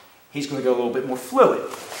 he's going to go a little bit more fluid.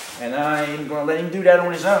 And I'm going to let him do that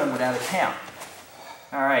on his own without a count.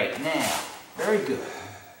 All right, now, very good.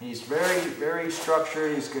 He's very, very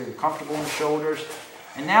structured. He's good, comfortable in the shoulders.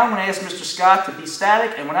 And now I'm going to ask Mr. Scott to be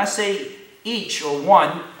static. And when I say each or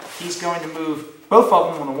one, he's going to move both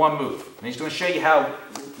of them on a one move. And he's going to show you how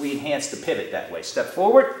we enhance the pivot that way. Step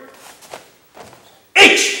forward.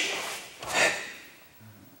 Each.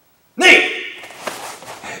 Knee.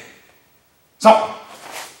 So.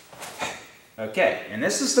 Okay, and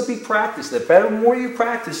this is to be practiced. The more you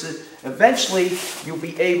practice it, eventually you'll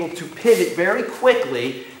be able to pivot very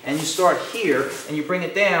quickly, and you start here and you bring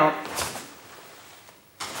it down.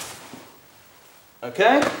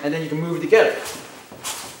 Okay? And then you can move it together.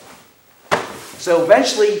 So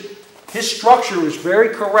eventually, his structure is very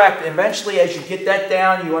correct. Eventually, as you get that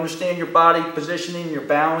down, you understand your body positioning, your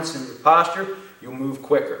balance, and your posture, you'll move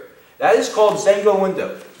quicker. That is called Zengo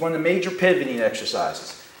Undo. It's one of the major pivoting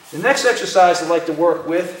exercises. The next exercise I'd like to work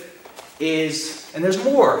with is, and there's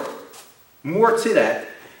more to that,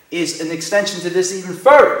 is an extension to this even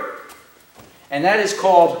further. And that is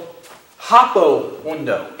called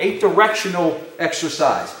Hanbo-jutsu, a directional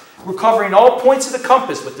exercise. We're covering all points of the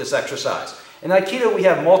compass with this exercise. In Aikido, we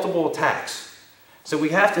have multiple attacks. So we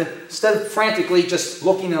have to, instead of frantically just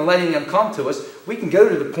looking and letting them come to us, we can go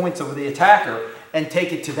to the points of the attacker and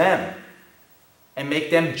take it to them and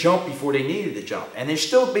make them jump before they needed to jump. And they're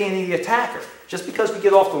still being the attacker. Just because we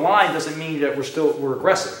get off the line doesn't mean that we're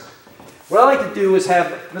aggressive. What I like to do is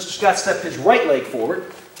have Mr. Scott step his right leg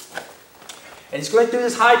forward. And he's going to do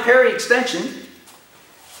this high parry extension.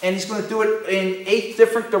 And he's going to do it in 8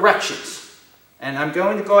 different directions. And I'm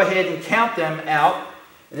going to go ahead and count them out.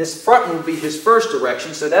 And this front one will be his first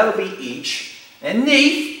direction, so that'll be each. And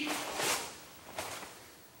knee.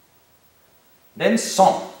 Then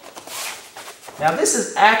son. Now this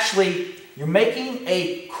is actually, you're making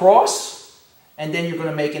a cross, and then you're going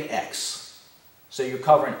to make an X. So you're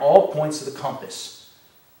covering all points of the compass.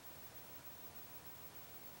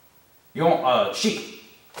 Shiki.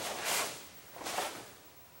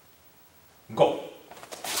 Go.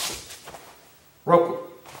 Roku.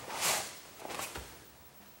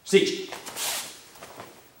 Sichi.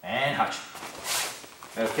 And Hachi.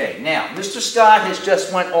 Okay, now Mr. Scott has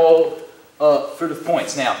just went all through the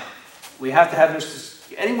points. Now, we have to have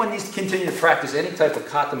anyone needs to continue to practice any type of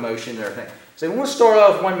kata motion or thing. So we want to start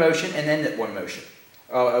off with one motion and then that one motion,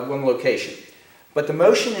 one location. But the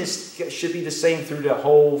motion should be the same through the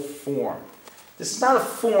whole form. This is not a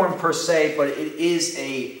form per se, but it is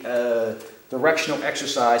a directional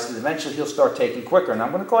exercise that eventually he'll start taking quicker. And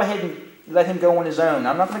I'm going to go ahead and let him go on his own.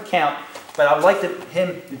 I'm not going to count, but I'd like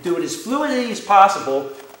him to do it as fluidly as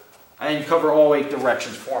possible and cover all 8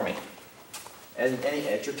 directions for me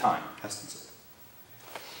at your time.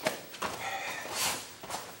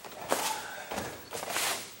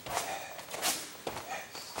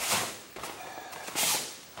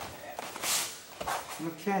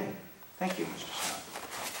 Okay, thank you, Mr.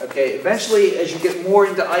 Scott. Okay, eventually, as you get more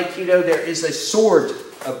into Aikido, there is a sword,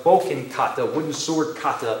 a boken kata, wooden sword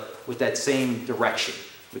kata with that same direction.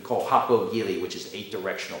 We call Happo Gili, which is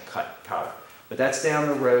 8-directional kata. But that's down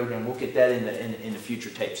the road, and we'll get that in the future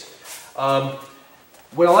tapes.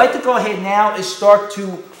 What I'd like to go ahead now is start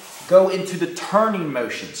to go into the turning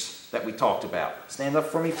motions that we talked about. Stand up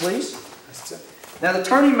for me, please. Now, the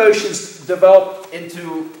turning motions develop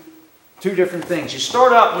into 2 different things. You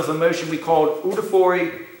start out with a motion we call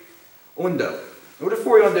Udafori Undo.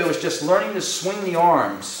 Udafori Undo is just learning to swing the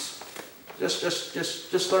arms.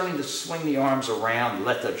 Just learning to swing the arms around and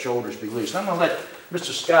let the shoulders be loose. And I'm going to let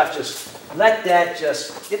Mr. Scott just let that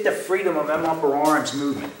just get the freedom of them upper arms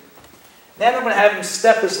movement. Then I'm going to have him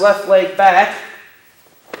step his left leg back.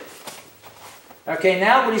 Okay,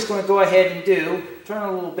 now what he's going to go ahead and do, turn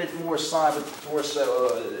a little bit more side with the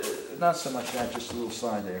torso, not so much that, just a little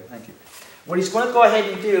side there, thank you. What he's going to go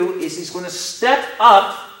ahead and do is he's going to step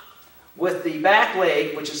up with the back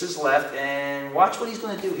leg, which is his left, and watch what he's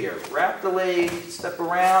going to do here. Wrap the leg, step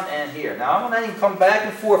around, and here. Now I'm going to let him come back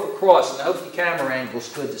and forth across, and I hope the camera angle is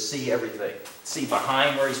good to see everything. See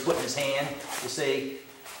behind where he's putting his hand, you see,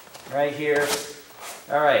 right here.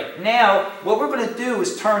 All right, now what we're going to do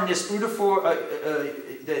is turn this Udafori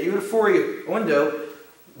Undo.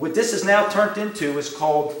 What this is now turned into is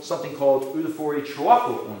called something called Udafori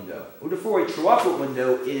Chuaku Undo. Udafori Chuaku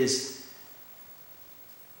Undo is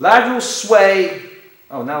lateral sway,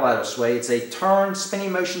 oh, not lateral sway, it's a turn,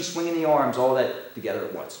 spinning motion, swinging the arms, all that together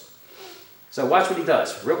at once. So watch what he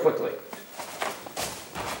does, real quickly.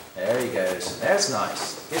 There he goes. That's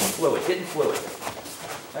nice. Getting fluid, getting fluid.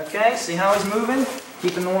 Okay, see how he's moving?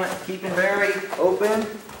 Keeping very open.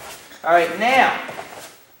 All right, now,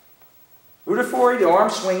 Udafori, the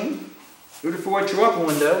arm swinging. Udafori Chiroppo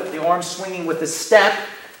window, the arm swinging with the step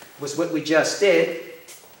was what we just did.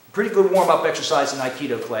 Pretty good warm-up exercise in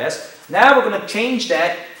Aikido class. Now we're going to change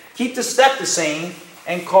that, keep the step the same,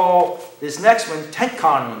 and call this next one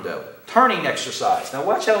Tenkan window, turning exercise. Now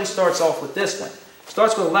watch how he starts off with this one.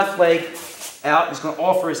 Starts with the left leg out. He's going to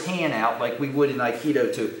offer his hand out like we would in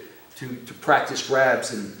Aikido to practice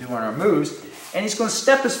grabs and doing our moves. And he's going to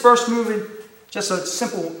step his first move in just a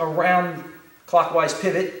simple around clockwise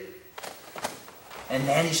pivot. And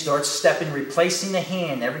then he starts stepping, replacing the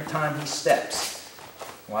hand every time he steps.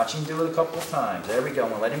 Watch him do it a couple of times. There we go. I'm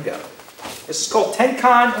going to let him go. This is called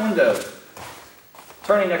Tenkan Undo.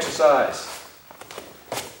 Turning exercise.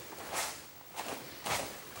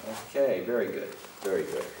 Okay, very good. Very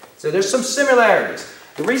good. So there's some similarities.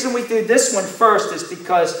 The reason we do this one first is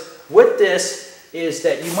because with this is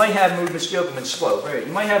that you might have movements, Yokomen slow. Right?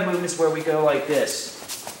 You might have movements where we go like this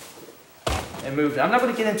and move. I'm not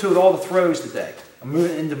going to get into all the throws today. I'm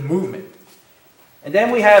moving into movement. And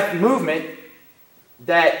then we have movement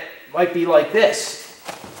that might be like this.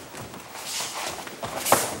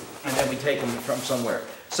 And then we take them from somewhere.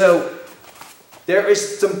 So there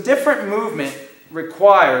is some different movement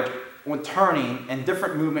required on turning and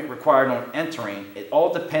different movement required on entering. It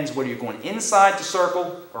all depends whether you're going inside the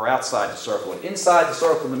circle or outside the circle. And inside the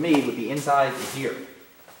circle to me would be inside to here.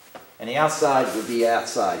 And the outside would be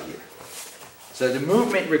outside here. So the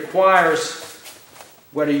movement requires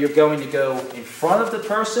whether you're going to go in front of the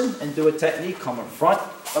person and do a technique, come in front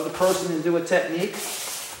of the person and do a technique,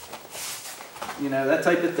 you know, that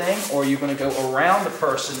type of thing, or you're going to go around the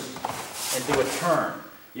person and do a turn.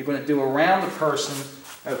 You're going to do around the person,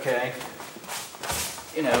 okay,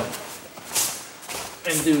 you know,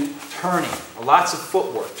 and do turning, lots of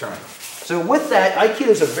footwork turning. So with that, Aikido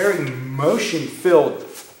is a very motion-filled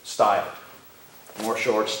style,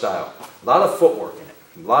 martial arts style. A lot of footwork in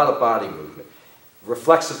it, a lot of body movement.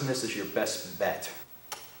 Reflexiveness is your best bet.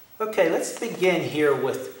 Okay, let's begin here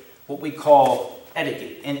with what we call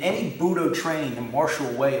etiquette. In any Budo training, the martial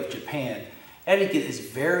way of Japan, etiquette is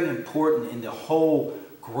very important in the whole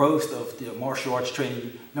growth of the martial arts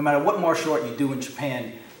training. No matter what martial art you do in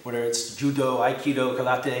Japan, whether it's judo, aikido,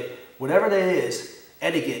 karate, whatever that is,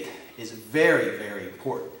 etiquette is very, very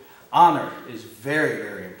important. Honor is very,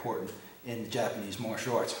 very important in Japanese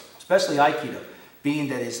martial arts, especially aikido, being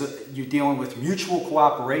that you're dealing with mutual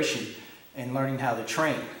cooperation and learning how to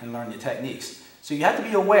train and learn the techniques. So you have to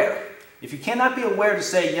be aware. If you cannot be aware to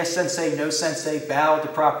say yes sensei, no sensei, bow at the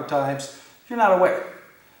proper times, you're not aware.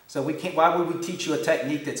 So why would we teach you a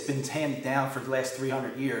technique that's been handed down for the last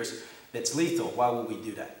 300 years that's lethal? Why would we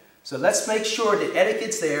do that? So let's make sure that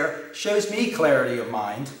etiquette's there, shows me clarity of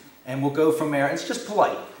mind, and we'll go from there. It's just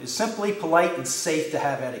polite. It's simply polite and safe to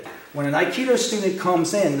have etiquette. When an Aikido student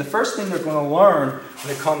comes in, the first thing they're going to learn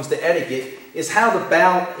when it comes to etiquette is how to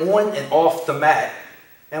bow on and off the mat.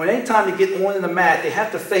 And any time they get on the mat, they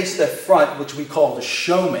have to face the front, which we call the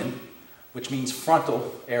shomen, which means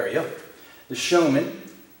frontal area, the shomen,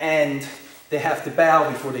 and they have to bow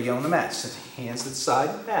before they get on the mat. So hands to the side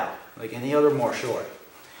and bow, like any other martial art.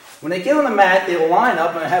 When they get on the mat, they'll line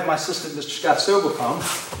up, and I have my assistant, Mr. Scott Sobel, come.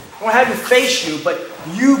 I'm going to have him face you, but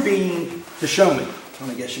you being the showman.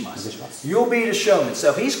 You'll be the showman.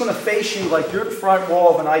 So he's going to face you like you're the front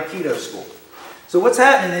wall of an Aikido school. So what's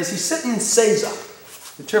happening is he's sitting in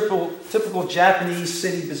seiza, the typical Japanese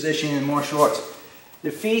sitting position in martial arts. The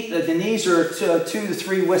feet, the knees are 2 to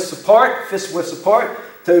 3 widths apart, fist widths apart.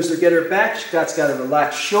 Toes are together back. Scott's got a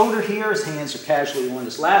relaxed shoulder here. His hands are casually on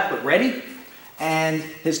his lap, but ready. And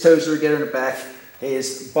his toes are together in the back.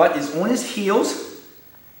 His butt is on his heels.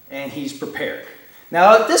 And he's prepared.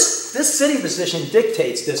 Now this sitting position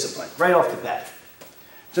dictates discipline right off the bat.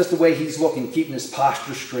 Just the way he's looking, keeping his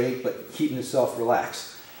posture straight, but keeping himself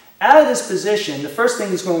relaxed. Out of this position, the first thing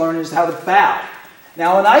he's going to learn is how to bow.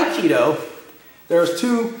 Now in Aikido, there's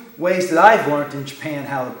 2 ways that I've learned in Japan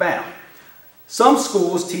how to bow. Some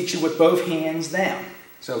schools teach you with both hands down.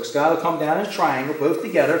 So Scott will come down in a triangle, both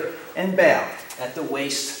together, and bow at the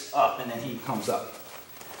waist up, and then he comes up.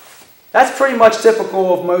 That's pretty much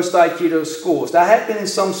typical of most Aikido schools. I have been in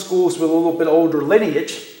some schools with a little bit older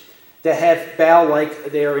lineage that have bow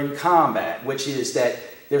like they're in combat, which is that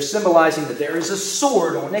they're symbolizing that there is a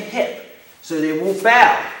sword on the hip. So they will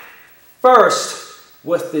bow first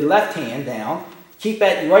with the left hand down, keep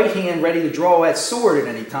that right hand ready to draw that sword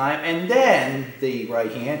at any time, and then the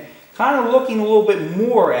right hand kind of looking a little bit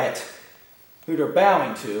more at who they're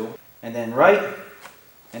bowing to, and then right,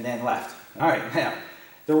 and then left. All right, now,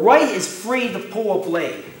 the right is free to pull a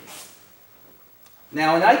blade.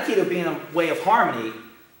 Now, in Aikido being a way of harmony,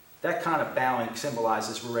 that kind of bowing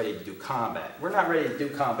symbolizes we're ready to do combat. We're not ready to do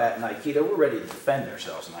combat in Aikido, we're ready to defend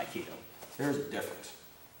ourselves in Aikido. There's a difference.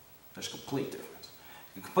 There's a complete difference.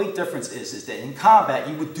 The complete difference is that in combat,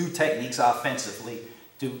 you would do techniques offensively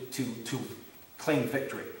to claim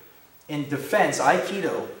victory. In defense,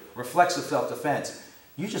 Aikido, reflexive self-defense,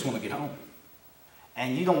 you just want to get home.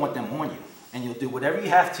 And you don't want them on you. And you'll do whatever you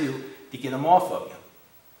have to get them off of you,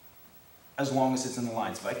 as long as it's in the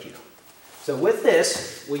lines of Aikido. So with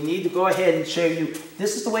this, we need to go ahead and show you,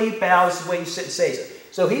 this is the way you bow, this is the way you sit and say it.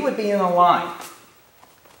 So he would be in a line.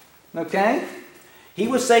 Okay? He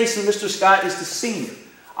would say, so Mr. Scott is the senior.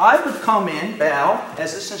 I would come in, bow,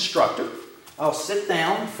 as this instructor. I'll sit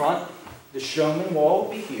down in front. The showman wall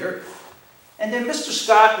will be here. And then Mr.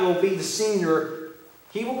 Scott will be the senior.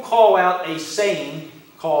 He will call out a saying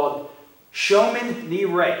called Shomen ni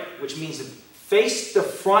rei, which means to face the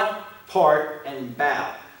front part and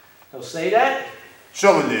bow. He'll say that.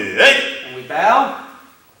 Shomen ni rei. And we bow.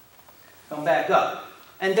 Come back up.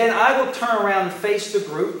 And then I will turn around and face the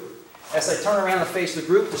group. As I turn around and face the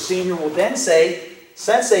group, the senior will then say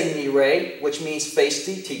Sensei ni rei, which means face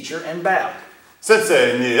the teacher and bow.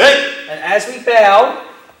 Sensei ni rei. And as we bow,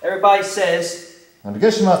 everybody says,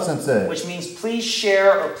 Onegaishimasu, Sensei. which means please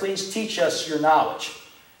share or please teach us your knowledge.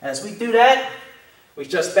 As we do that, we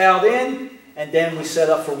just bowed in, and then we set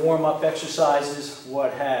up for warm-up exercises,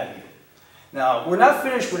 what have you. Now, we're not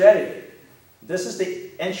finished with etiquette. This is the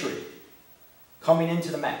entry, coming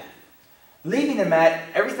into the mat. Leaving the mat,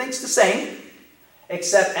 everything's the same,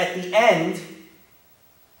 except at the end,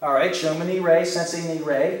 all right, Shomen ni rei, Sensei ni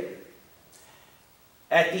rei.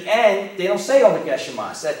 At the end, they don't say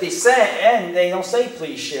onegaishimasu. At the end, they don't say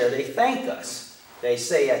please share. They thank us. They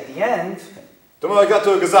say at the end, Domo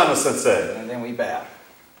arigatou gozaimasu, Sensei. and then we bow.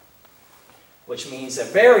 Which means a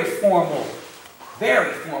very formal,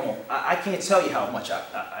 I can't tell you how much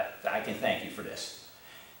I can thank you for this.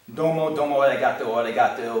 Domo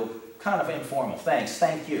arigatou, kind of informal, thanks,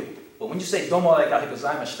 thank you. But when you say domo arigatou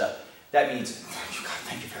gozaimasu, that means,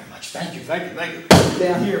 thank you very much, thank you.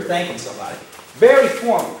 Down here thanking somebody. Very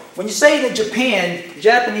formal. When you say it in Japan, the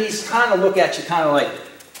Japanese kind of look at you kind of like,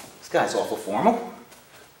 this guy's awful formal.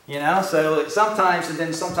 You know, so sometimes you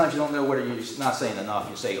don't know whether you're not saying enough.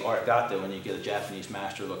 You say arigato and you get a Japanese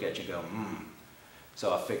master look at you and go,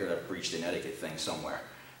 So I figured I breached an etiquette thing somewhere.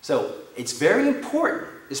 So it's very important,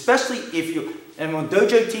 especially if you, and on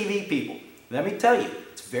Dojo TV people, let me tell you,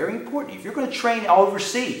 it's very important. If you're going to train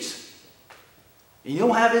overseas, and you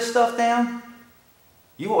don't have this stuff down,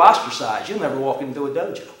 you will ostracize. You'll never walk into a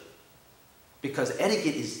dojo. Because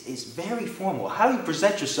etiquette is very formal. How you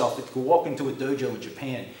present yourself if you walk into a dojo in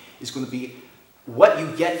Japan is going to be what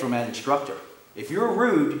you get from an instructor. If you're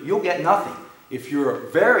rude, you'll get nothing. If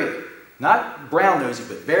you're very, not brown-nosy,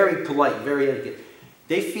 but very polite, very etiquette,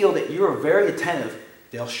 they feel that you're very attentive,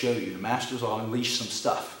 they'll show you. The masters will unleash some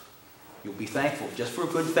stuff. You'll be thankful just for a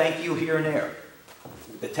good thank you here and there.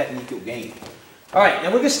 The technique you'll gain. All right, now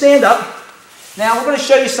we're going to stand up. Now we're going to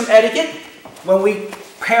show you some etiquette when we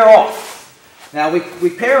pair off. Now we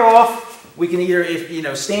pair off, we can either, if you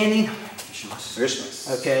know, standing,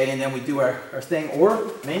 okay, and then we do our thing, or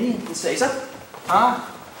maybe it says up,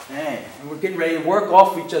 and we're getting ready to work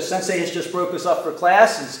off. Sensei has just broke us up for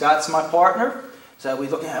class, and Scott's my partner, so we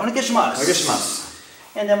look at onegaishimasu.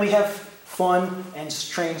 And then we have fun and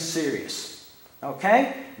train serious,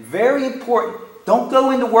 okay? Very important. Don't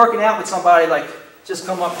go into working out with somebody like, just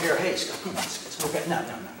come up here, hey Scott, come on, let's work out. No.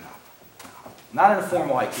 Not in a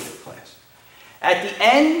formal Aikido class. At the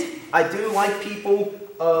end, I do like people,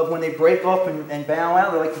 when they break up and bow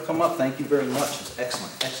out, they like to come up, thank you very much, it's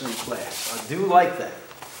excellent class. I do like that,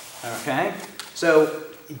 okay? So,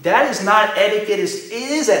 that is not etiquette, it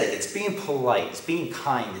is etiquette. It's being polite, it's being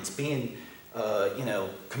kind, it's being,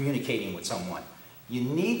 communicating with someone. You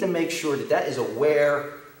need to make sure that is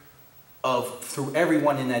aware of through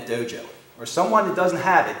everyone in that dojo. Or someone that doesn't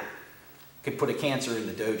have it could put a cancer in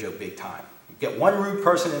the dojo big time. You get one rude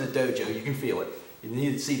person in the dojo, you can feel it. You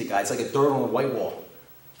need to see the guy. It's like a dirt on a white wall.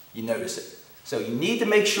 You notice it. So you need to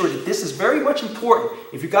make sure that this is very much important.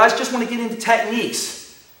 If you guys just want to get into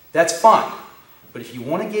techniques, that's fine. But if you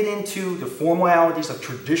want to get into the formalities of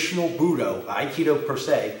traditional Budo, Aikido per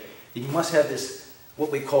se, then you must have this,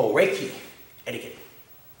 what we call Reiki etiquette,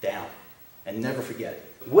 down. And never forget it.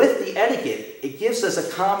 With the etiquette, it gives us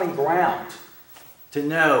a common ground to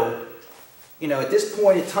know, at this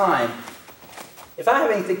point in time, if I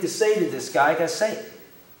have anything to say to this guy, I gotta say it.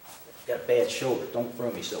 I've got a bad shoulder, don't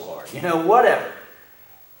throw me so hard. Whatever.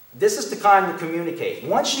 This is the time to communicate.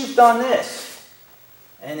 Once you've done this,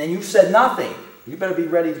 and then you've said nothing, you better be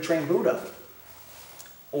ready to train Budo.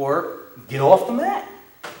 Or get off the mat.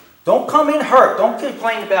 Don't come in hurt. Don't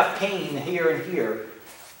complain about pain here and here.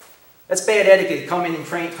 That's bad etiquette to come in and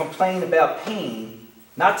complain about pain,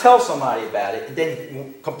 not tell somebody about it, and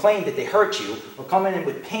then complain that they hurt you, or come in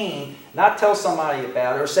with pain, not tell somebody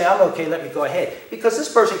about it, or say, I'm okay, let me go ahead. Because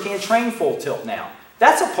this person can't train full tilt now.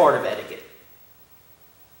 That's a part of etiquette.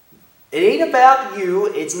 It ain't about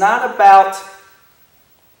you. It's not about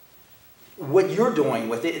what you're doing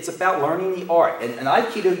with it. It's about learning the art. And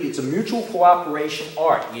Aikido, it's a mutual cooperation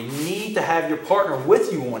art. You need to have your partner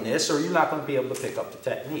with you on this, or you're not going to be able to pick up the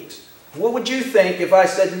techniques. What would you think if I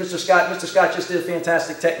said to Mr. Scott just did a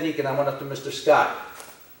fantastic technique, and I went up to Mr. Scott,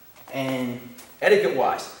 and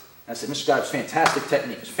etiquette-wise, I said, Mr. Scott, it's fantastic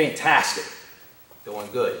technique. It's fantastic. Doing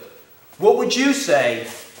good. What would you say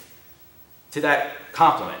to that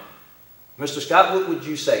compliment? Mr. Scott, what would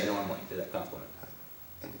you say normally to that compliment?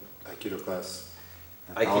 Aikido class.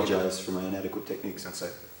 I apologize for my inadequate technique, Sensei.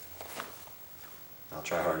 I'll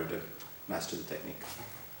try harder to master the technique.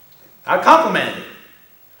 I complimented it.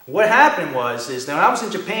 What happened is that when I was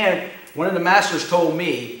in Japan, one of the masters told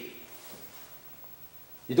me,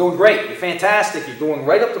 you're doing great, you're fantastic, you're doing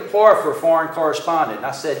right up to par for a foreign correspondent. And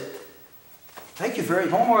I said, thank you very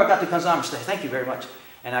much. I got the Kanzama, thank you very much.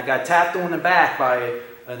 And I got tapped on the back by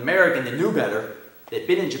an American that knew better, that'd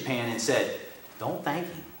been in Japan, and said, don't thank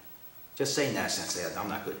him. Just say, nah, Sensei, I'm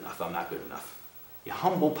not good enough, I'm not good enough. You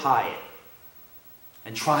humble pie it.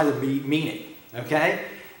 And try to mean it, okay?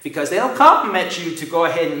 Because they don't compliment you to go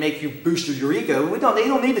ahead and make you boost your ego. They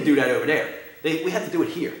don't need to do that over there. We have to do it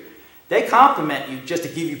here. They compliment you just to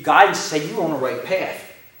give you guidance, say you're on the right path.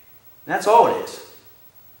 And that's all it is.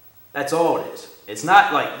 That's all it is. It's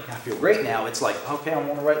not like, I feel great now. It's like, okay, I'm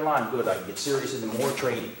on the right line. Good, I can get serious into more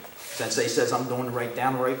training. Sensei says I'm down the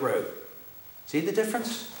right road. See the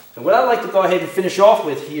difference? So what I'd like to go ahead and finish off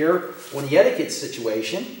with here on the etiquette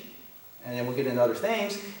situation, and then we'll get into other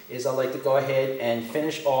things, is I'd like to go ahead and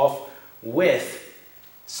finish off with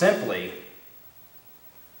simply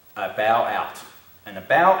a bow out. And the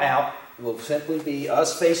bow out will simply be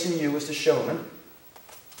us facing you as the showman,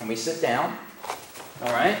 and we sit down,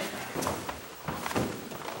 all right?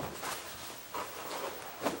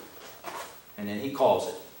 And then he calls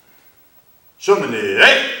it. Shomani,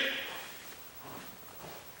 hey!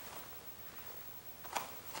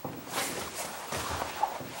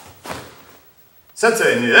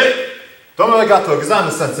 Sensei, ni, hey! Domo arigato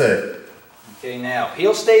gozaimasu, Sensei. Okay, now,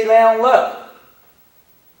 he'll stay down low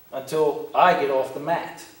until I get off the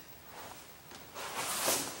mat.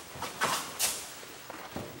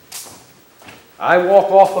 I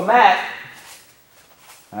walk off the mat.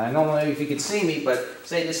 I don't know if you can see me, but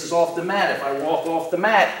say this is off the mat. If I walk off the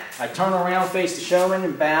mat, I turn around, face the showman,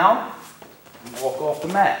 and bow, and walk off the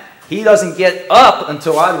mat. He doesn't get up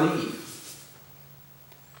until I leave.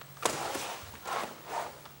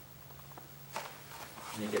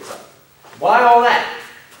 And he gets up. Why all that?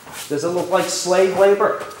 Does it look like slave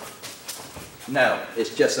labor? No,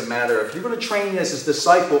 it's just a matter of, if you're going to train this as a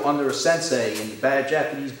disciple under a sensei in the bad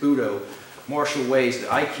Japanese Budo, martial ways, the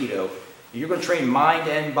Aikido, you're going to train mind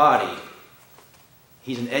and body.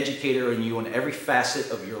 He's an educator in you in every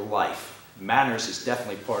facet of your life. Manners is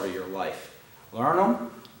definitely part of your life. Learn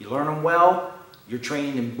them. You learn them well. Your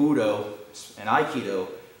training in Budo and Aikido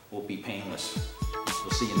will be painless.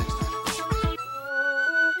 We'll see you next time.